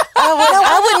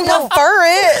 I wouldn't prefer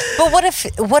it.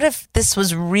 But what if this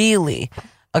was really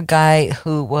a guy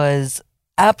who was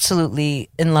absolutely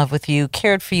in love with you,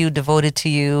 cared for you, devoted to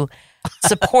you,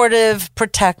 supportive,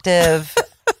 protective,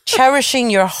 cherishing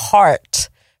your heart,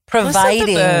 providing. Listen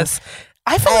to this.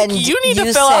 I feel like And you need to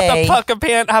you fill out say- the Puck a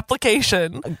Pant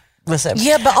application. Listen.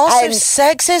 Yeah, but also And-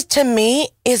 sex to me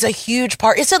is a huge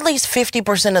part. It's at least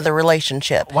 50% of the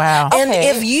relationship. Wow. And Okay.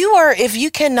 if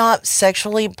you cannot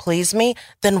sexually please me,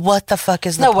 then what the fuck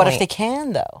is the No, point? what if they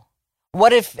can though?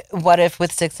 What if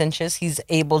with 6 inches he's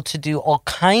able to do all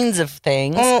kinds of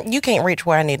things? You can't reach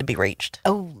where I need to be reached.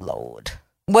 Oh Lord.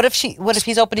 What if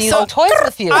he's opening So, toys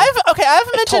with you? I've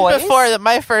mentioned Toys? before that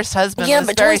my first husband Yeah, was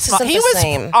but very toys small. isn't He the was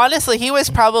same. honestly, he was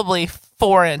probably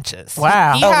 4 inches.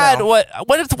 Wow. He Oh, had no.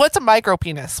 what's a micro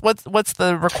penis? What's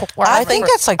the requirement? I think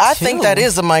that's like I 2. think that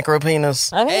is a micro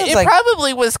penis. I think it it's like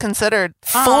probably was considered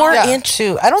 4 yeah. inch.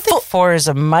 2. I don't think 4 is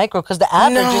a micro because the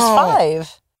average is No.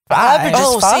 5. The average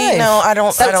Oh, is 5. see, no, I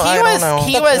don't. So I don't. he I don't was- know.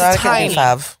 he was I can't do tiny.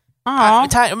 5.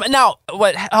 Now,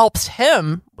 what helps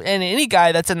him and any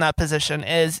guy that's in that position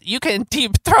is you can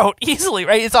deep throat easily,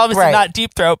 right? It's obviously Right. not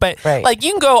deep throat, but Right. like you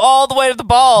can go all the way to the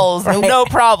balls, Right. no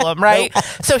problem, right?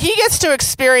 So he gets to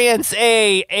experience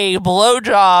a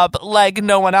blowjob like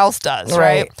no one else does,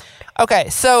 right? Right. Okay,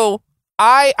 so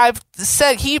I've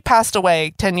said he passed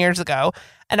away 10 years ago.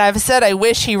 And I've said I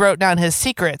wish he wrote down his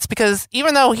secrets because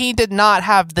even though he did not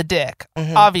have the dick,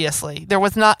 obviously,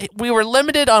 we were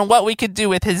limited on what we could do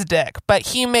with his dick, but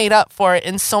he made up for it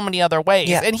in so many other ways.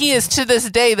 Yeah. And he is to this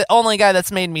day the only guy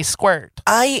that's made me squirt.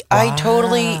 I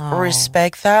totally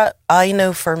respect that. I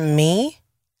know for me,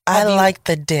 I like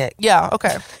the dick. Yeah,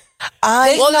 okay.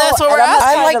 I Well, that's what we're and I'm not asking.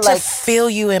 I trying like to, to feel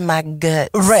you in my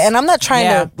gut. Right, and I'm not trying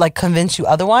Yeah. to convince you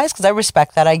otherwise because I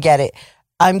respect that. I get it.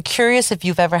 I'm curious if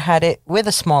you've ever had it with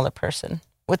a smaller person,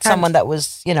 with someone that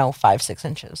was 5, 6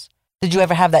 inches. Did you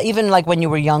ever have that, even when you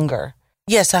were younger,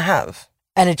 Yes, I have.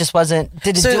 and it just wasn't?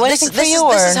 Did it do anything for you?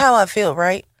 This or? is how I feel,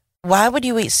 right? Why would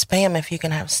you eat Spam if you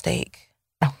can have steak?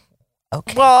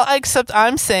 Okay. Well, except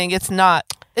I'm saying it's not.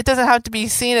 It doesn't have to be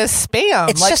seen as spam.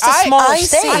 It's just a smaller I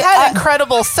steak. see. I had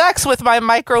incredible sex with my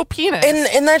micro penis.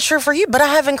 And that's true for you, but I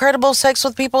have incredible sex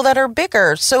with people that are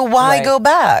bigger. So why Right. go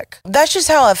back? That's just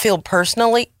how I feel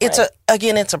personally. It's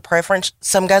it's a preference.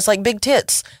 Some guys like big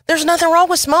tits. There's nothing wrong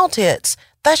with small tits.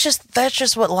 That's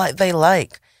just what they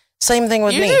like. Same thing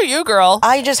with me. You do you, girl.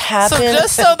 I just happen. So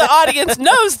just so the audience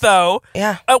knows, though,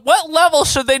 yeah. At what level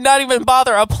should they not even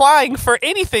bother applying for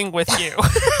anything with you?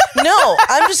 No,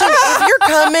 I'm just saying,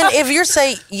 if you're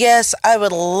saying, yes, I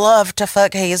would love to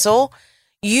fuck Hazel,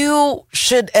 you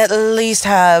should at least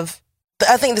have,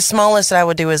 I think the smallest that I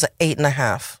would do is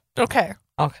 8.5. Okay.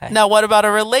 Okay. Now, what about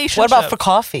a relationship? What about for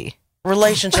coffee?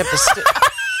 Relationship is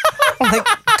like,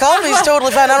 coffee's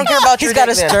totally fine. I don't care about your He's got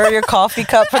to stir your coffee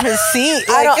cup from his seat.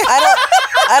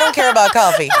 I don't care about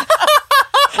coffee.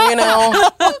 You know,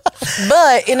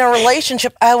 but in a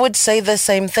relationship, I would say the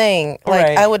same thing. Like,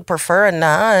 Right. I would prefer a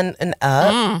 9 and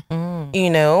up. You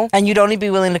know, And you'd only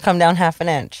be willing to come down half an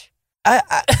inch.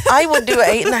 I would do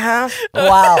 8.5.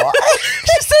 Wow.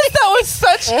 She says that with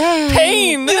such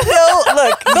pain.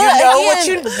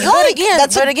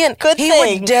 But again, good he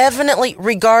thing. would definitely,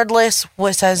 regardless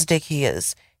what size dick he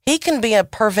is, he can be a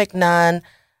perfect 9.5.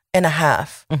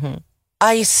 Mm-hmm.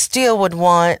 I still would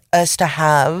want us to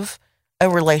have a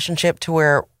relationship to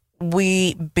where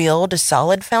we build a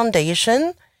solid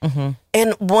foundation. Mm-hmm.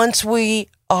 And once we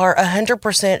are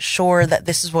 100% sure that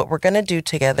this is what we're going to do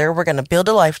together, we're going to build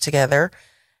a life together,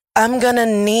 I'm going to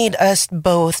need us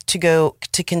both to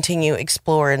continue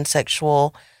exploring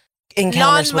sexual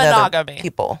encounters with other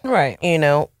people. Right. You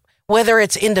know, whether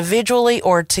it's individually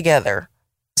or together.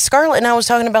 Scarlett and I was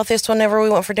talking about this whenever we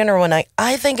went for dinner one night.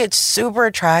 I think it's super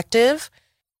attractive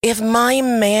if my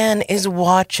man is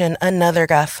watching another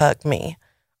guy fuck me.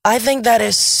 I think that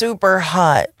is super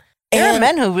hot. There are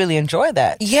men who really enjoy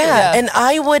that. Yeah, and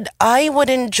I would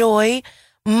enjoy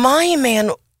my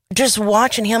man just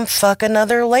watching him fuck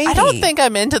another lady. I don't think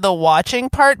I'm into the watching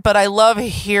part, but I love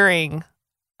hearing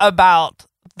about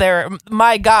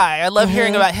my guy. I love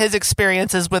hearing about his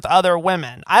experiences with other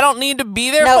women. I don't need to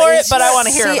be there for it, but I want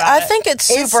to hear about it. I think it's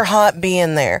super hot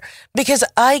being there because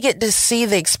I get to see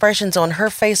the expressions on her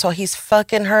face while he's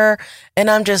fucking her, and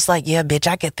I'm just like, yeah, bitch,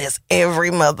 I get this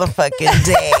every motherfucking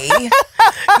day.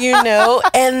 You know?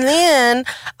 And then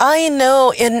I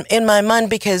know in my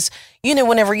mind, because, you know,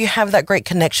 whenever you have that great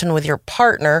connection with your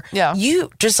partner,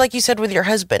 you, just like you said with your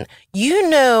husband, you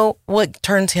know what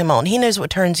turns him on. He knows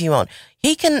what turns you on.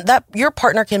 Your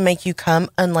partner can make you come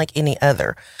unlike any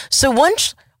other. So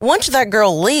once that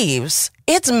girl leaves,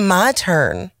 it's my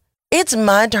turn. It's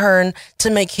my turn to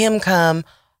make him come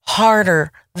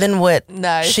harder than what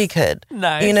she could.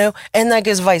 Nice. You know? And that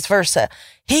goes vice versa.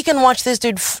 He can watch this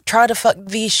dude try to fuck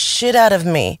the shit out of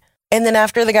me. And then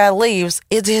after the guy leaves,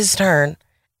 it's his turn.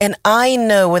 And I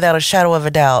know without a shadow of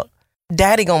a doubt,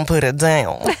 daddy gonna put it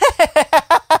down.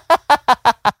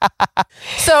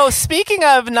 So speaking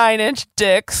of 9-inch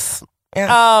dicks,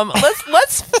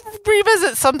 let's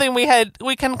revisit something we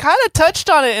can kind of touched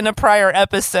on it in a prior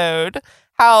episode.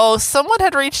 How someone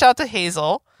had reached out to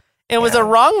Hazel. It was a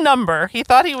wrong number. He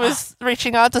thought he was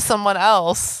reaching out to someone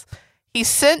else. He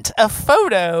sent a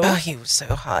photo. Oh, he was so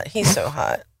hot. He's so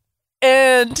hot.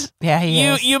 And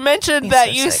you mentioned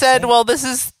that you said, well, this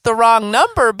is the wrong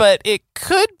number, but it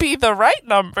could be the right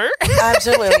number.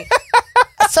 Absolutely.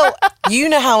 So you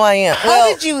know how I am. How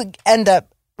did you end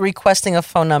up requesting a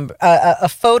phone number, a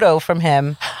photo from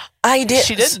him? I did.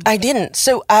 She didn't. I didn't.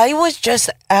 So I was just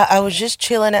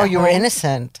chilling at home. Oh, you were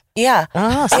innocent. Yeah.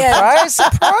 Oh, surprise,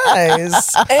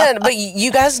 surprise. But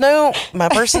you guys know my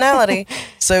personality,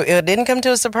 so it didn't come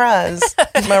to a surprise,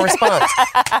 my response.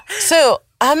 So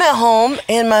I'm at home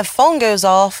and my phone goes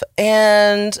off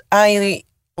and I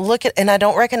look at, and I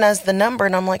don't recognize the number,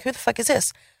 and I'm like, who the fuck is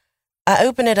this? I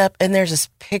open it up and there's this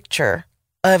picture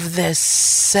of this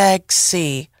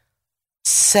sexy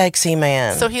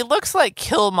man. So he looks like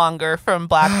Killmonger from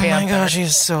Black Panther. Oh my gosh,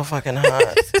 he's so fucking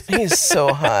hot. He's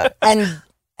so hot.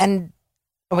 And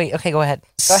wait, okay, go ahead.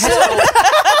 So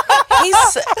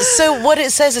what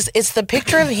it says is it's the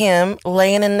picture of him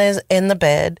laying in the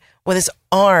bed with his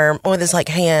arm or with his like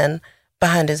hand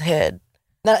behind his head.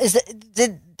 Now,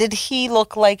 did he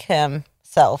look like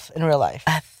himself in real life?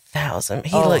 1,000.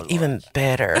 He looked even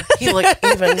better. He looked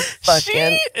even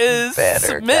fucking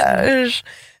better. Gosh.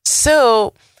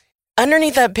 So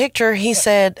underneath that picture, he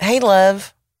said, "Hey,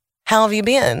 love, how have you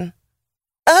been?"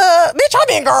 Bitch, I've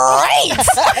been great.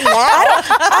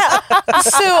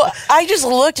 So I just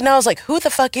looked and I was like, who the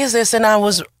fuck is this? And I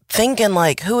was thinking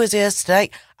like, who is this? I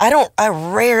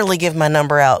rarely give my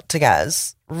number out to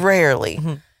guys. Rarely.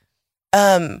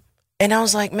 Mm-hmm. And I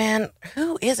was like, man,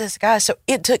 who is this guy? So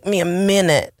it took me a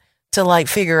minute to like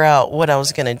figure out what I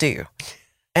was going to do.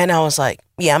 And I was like,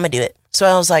 yeah, I'm going to do it. So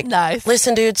I was like, nice.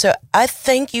 Listen, dude, so I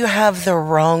think you have the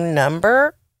wrong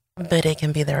number, but it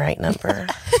can be the right number.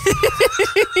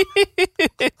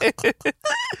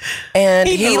 And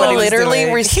he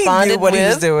literally responded what he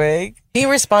was doing. He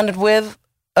responded with,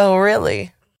 "Oh,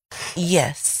 really?"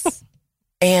 Yes.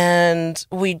 And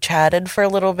we chatted for a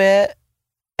little bit,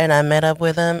 and I met up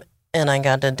with him, and I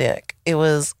got the dick. It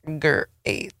was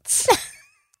great.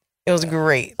 It was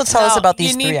great. So tell us about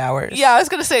these 3 hours. Yeah, I was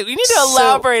going to say, we need to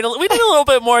elaborate. We need a little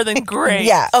bit more than great.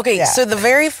 Yeah. Okay, so the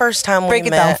very first time Break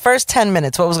it down. First 10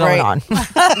 minutes, what was going on?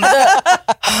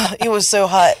 It was so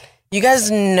hot. You guys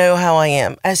know how I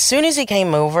am. As soon as he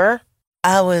came over,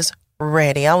 I was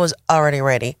ready. I was already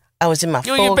ready. I was in my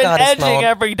full goddess mode. You've been edging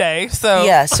every day, so.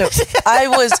 Yeah, so I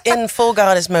was in full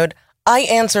goddess mode. I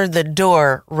answered the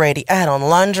door ready. I had on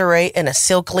lingerie and a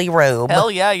silky robe.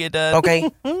 Hell yeah, you did.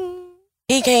 Okay.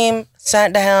 He came,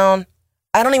 sat down.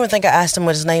 I don't even think I asked him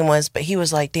what his name was, but he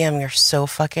was like, "Damn, you're so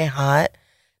fucking hot."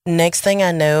 Next thing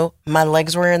I know, my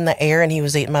legs were in the air and he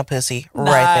was eating my pussy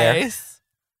right there.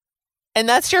 And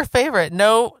that's your favorite.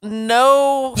 No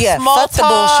yeah, small fuck talk. the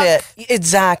bullshit.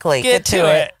 Exactly. Get to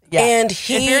it. Yeah. And if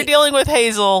you're dealing with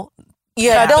Hazel,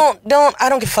 I don't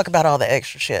give a fuck about all the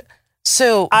extra shit.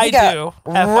 So I got do.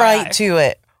 Right to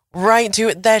it. Right to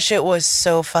it. That shit was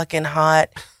so fucking hot.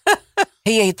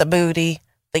 He ate the booty,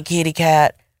 the kitty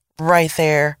cat, right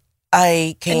there.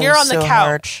 I came and you're on so the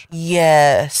couch. Hard.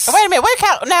 Yes. Wait a minute.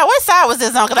 What side was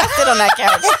this on? Because I sit on that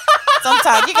couch.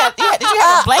 Sometimes did you have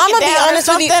a blanket I'm gonna down be honest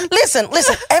or with something? you.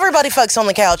 Listen. Everybody fucks on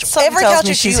the couch. Every couch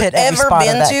that you've ever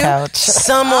been to,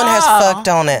 someone has fucked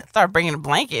on it. Start bringing a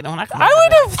blanket on. I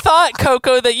would have thought,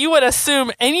 Coco, that you would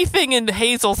assume anything in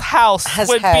Hazel's house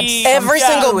would be every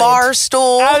single bar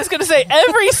stool. I was gonna say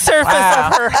every surface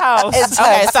of her house.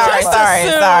 Okay, sorry.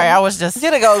 I was just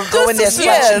gonna go in there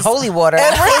splashing holy water.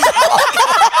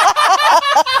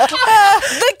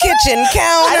 The kitchen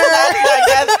counter.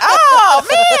 Oh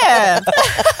man.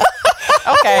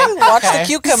 Okay. Watch the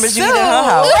cucumbers you eat in her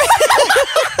house.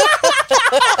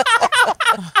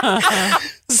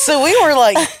 So we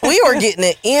were getting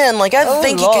it in. Like I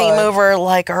think Lord. He came over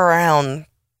like around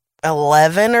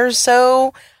 11 or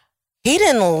so. He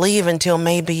didn't leave until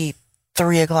maybe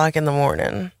 3:00 in the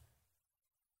morning.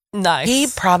 Nice. He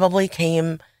probably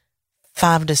came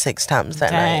 5 to 6 times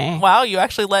that night. Wow, you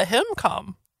actually let him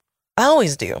come. I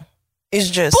always do. It's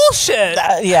just bullshit.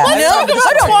 Yeah. No.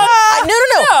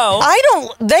 I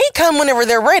don't. They come whenever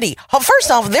they're ready. First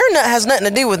off, has nothing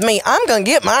to do with me. I'm gonna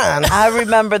get mine. I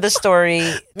remember the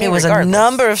story. There was a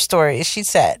number of stories she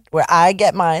said where I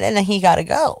get mine and then he got to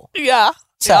go. Yeah.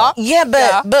 So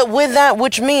but with that,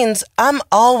 which means I'm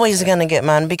always gonna get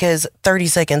mine because 30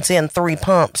 seconds in, 3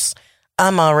 pumps,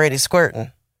 I'm already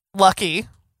squirting. Lucky.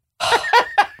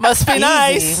 Must be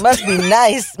nice. Must be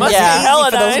nice. Must be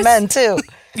hella for nice. Those men too.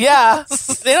 Yeah,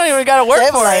 they don't even got to work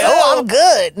for it. Oh, I'm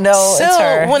good. No, so it's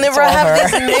her. Whenever I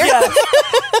have this,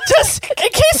 just in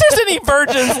case there's any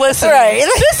virgins listening,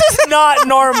 this is not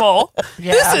normal.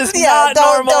 Yeah. This is not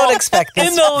normal. Don't expect this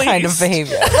in the kind of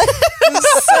behavior.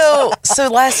 So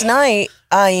last night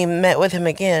I met with him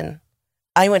again.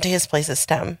 I went to his place this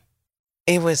time.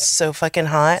 It was so fucking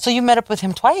hot. So you met up with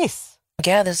him twice?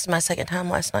 Yeah, this is my second time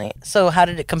last night. So how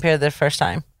did it compare to the first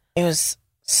time? It was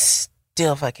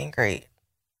still fucking great.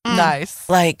 Nice.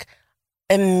 Like,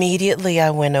 immediately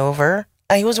I went over.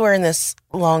 I was wearing this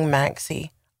long maxi.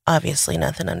 Obviously,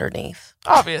 nothing underneath.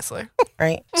 Obviously.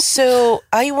 Right? So,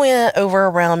 I went over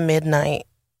around midnight.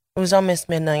 It was almost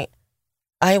midnight.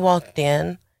 I walked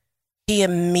in. He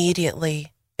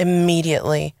immediately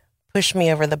pushed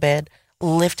me over the bed,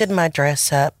 lifted my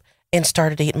dress up, and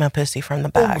started eating my pussy from the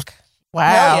back. Wow.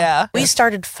 Hell yeah. We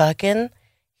started fucking.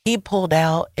 He pulled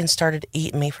out and started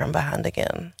eating me from behind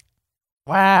again.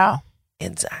 Wow.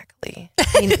 Exactly.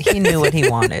 He knew what he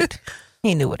wanted.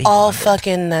 He knew what he all wanted.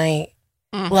 Fucking night.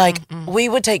 We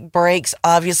would take breaks,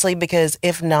 obviously, because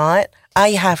if not,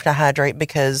 I have to hydrate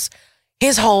because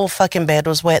his whole fucking bed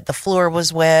was wet. The floor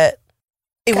was wet.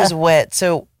 It was wet.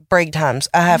 So break times,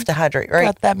 I have to hydrate, right?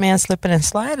 Got that man slipping and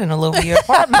sliding all over your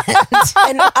apartment.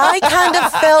 And I kind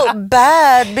of felt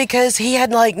bad because he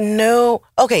had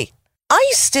okay, I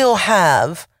still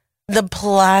have the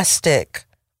plastic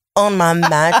on my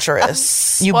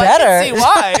mattress. You better. I can see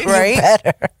why. Right? You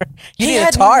better. You he need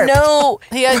had a tarp.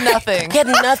 He had nothing. He had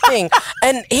nothing.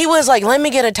 And he was like, let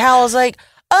me get a towel. I was like,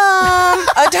 a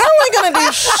towel ain't gonna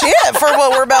do shit for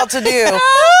what we're about to do.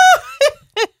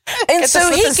 And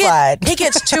so he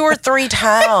gets 2 or 3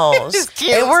 towels.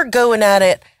 And we're going at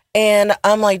it. And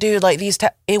I'm like, dude, like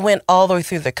it went all the way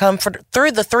through the comforter,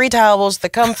 through the 3 towels, the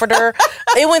comforter.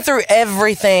 It went through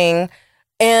everything.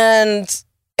 And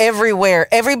everywhere.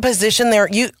 Every position there,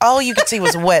 all you could see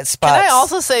was wet spots. Can I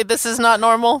also say this is not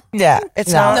normal? Yeah,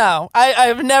 it's not. No,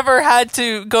 I've never had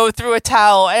to go through a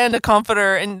towel and a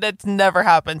comforter, and that's never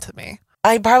happened to me.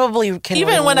 I probably can.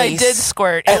 Even when I did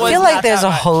squirt, I feel like there's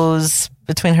a hose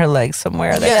between her legs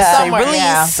somewhere. Somewhere. Release.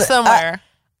 Yeah, somewhere.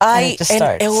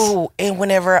 And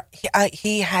whenever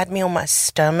he had me on my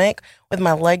stomach with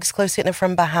my legs close, hitting it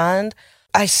from behind,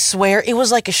 I swear it was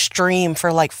like a stream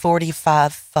for like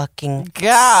 45 fucking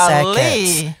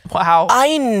seconds. Wow.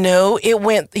 I know it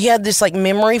went, he had this like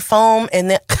memory foam, and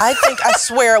then I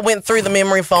swear it went through the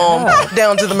memory foam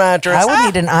down to the mattress. I would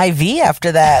need an IV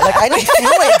after that. Like, I need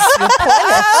fluids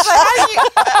replenished.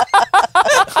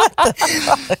 What the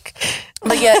fuck?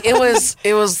 But yeah,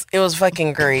 it was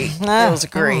fucking great. It was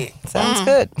great. Sounds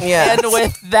good. Yeah. And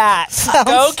with that,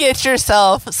 go get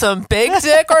yourself some big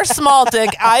dick or small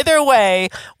dick. Either way,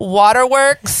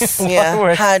 Waterworks. Yeah.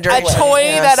 A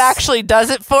toy that actually does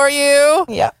it for you.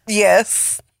 Yeah.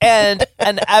 Yes. And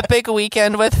an epic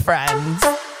weekend with friends.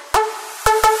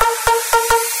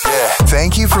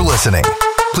 Thank you for listening.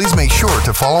 Please make sure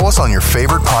to follow us on your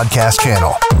favorite podcast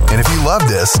channel. And if you love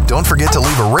this, don't forget to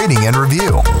leave a rating and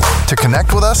review. To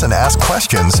connect with us and ask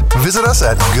questions, visit us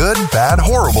at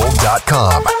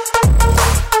goodbadhorrible.com.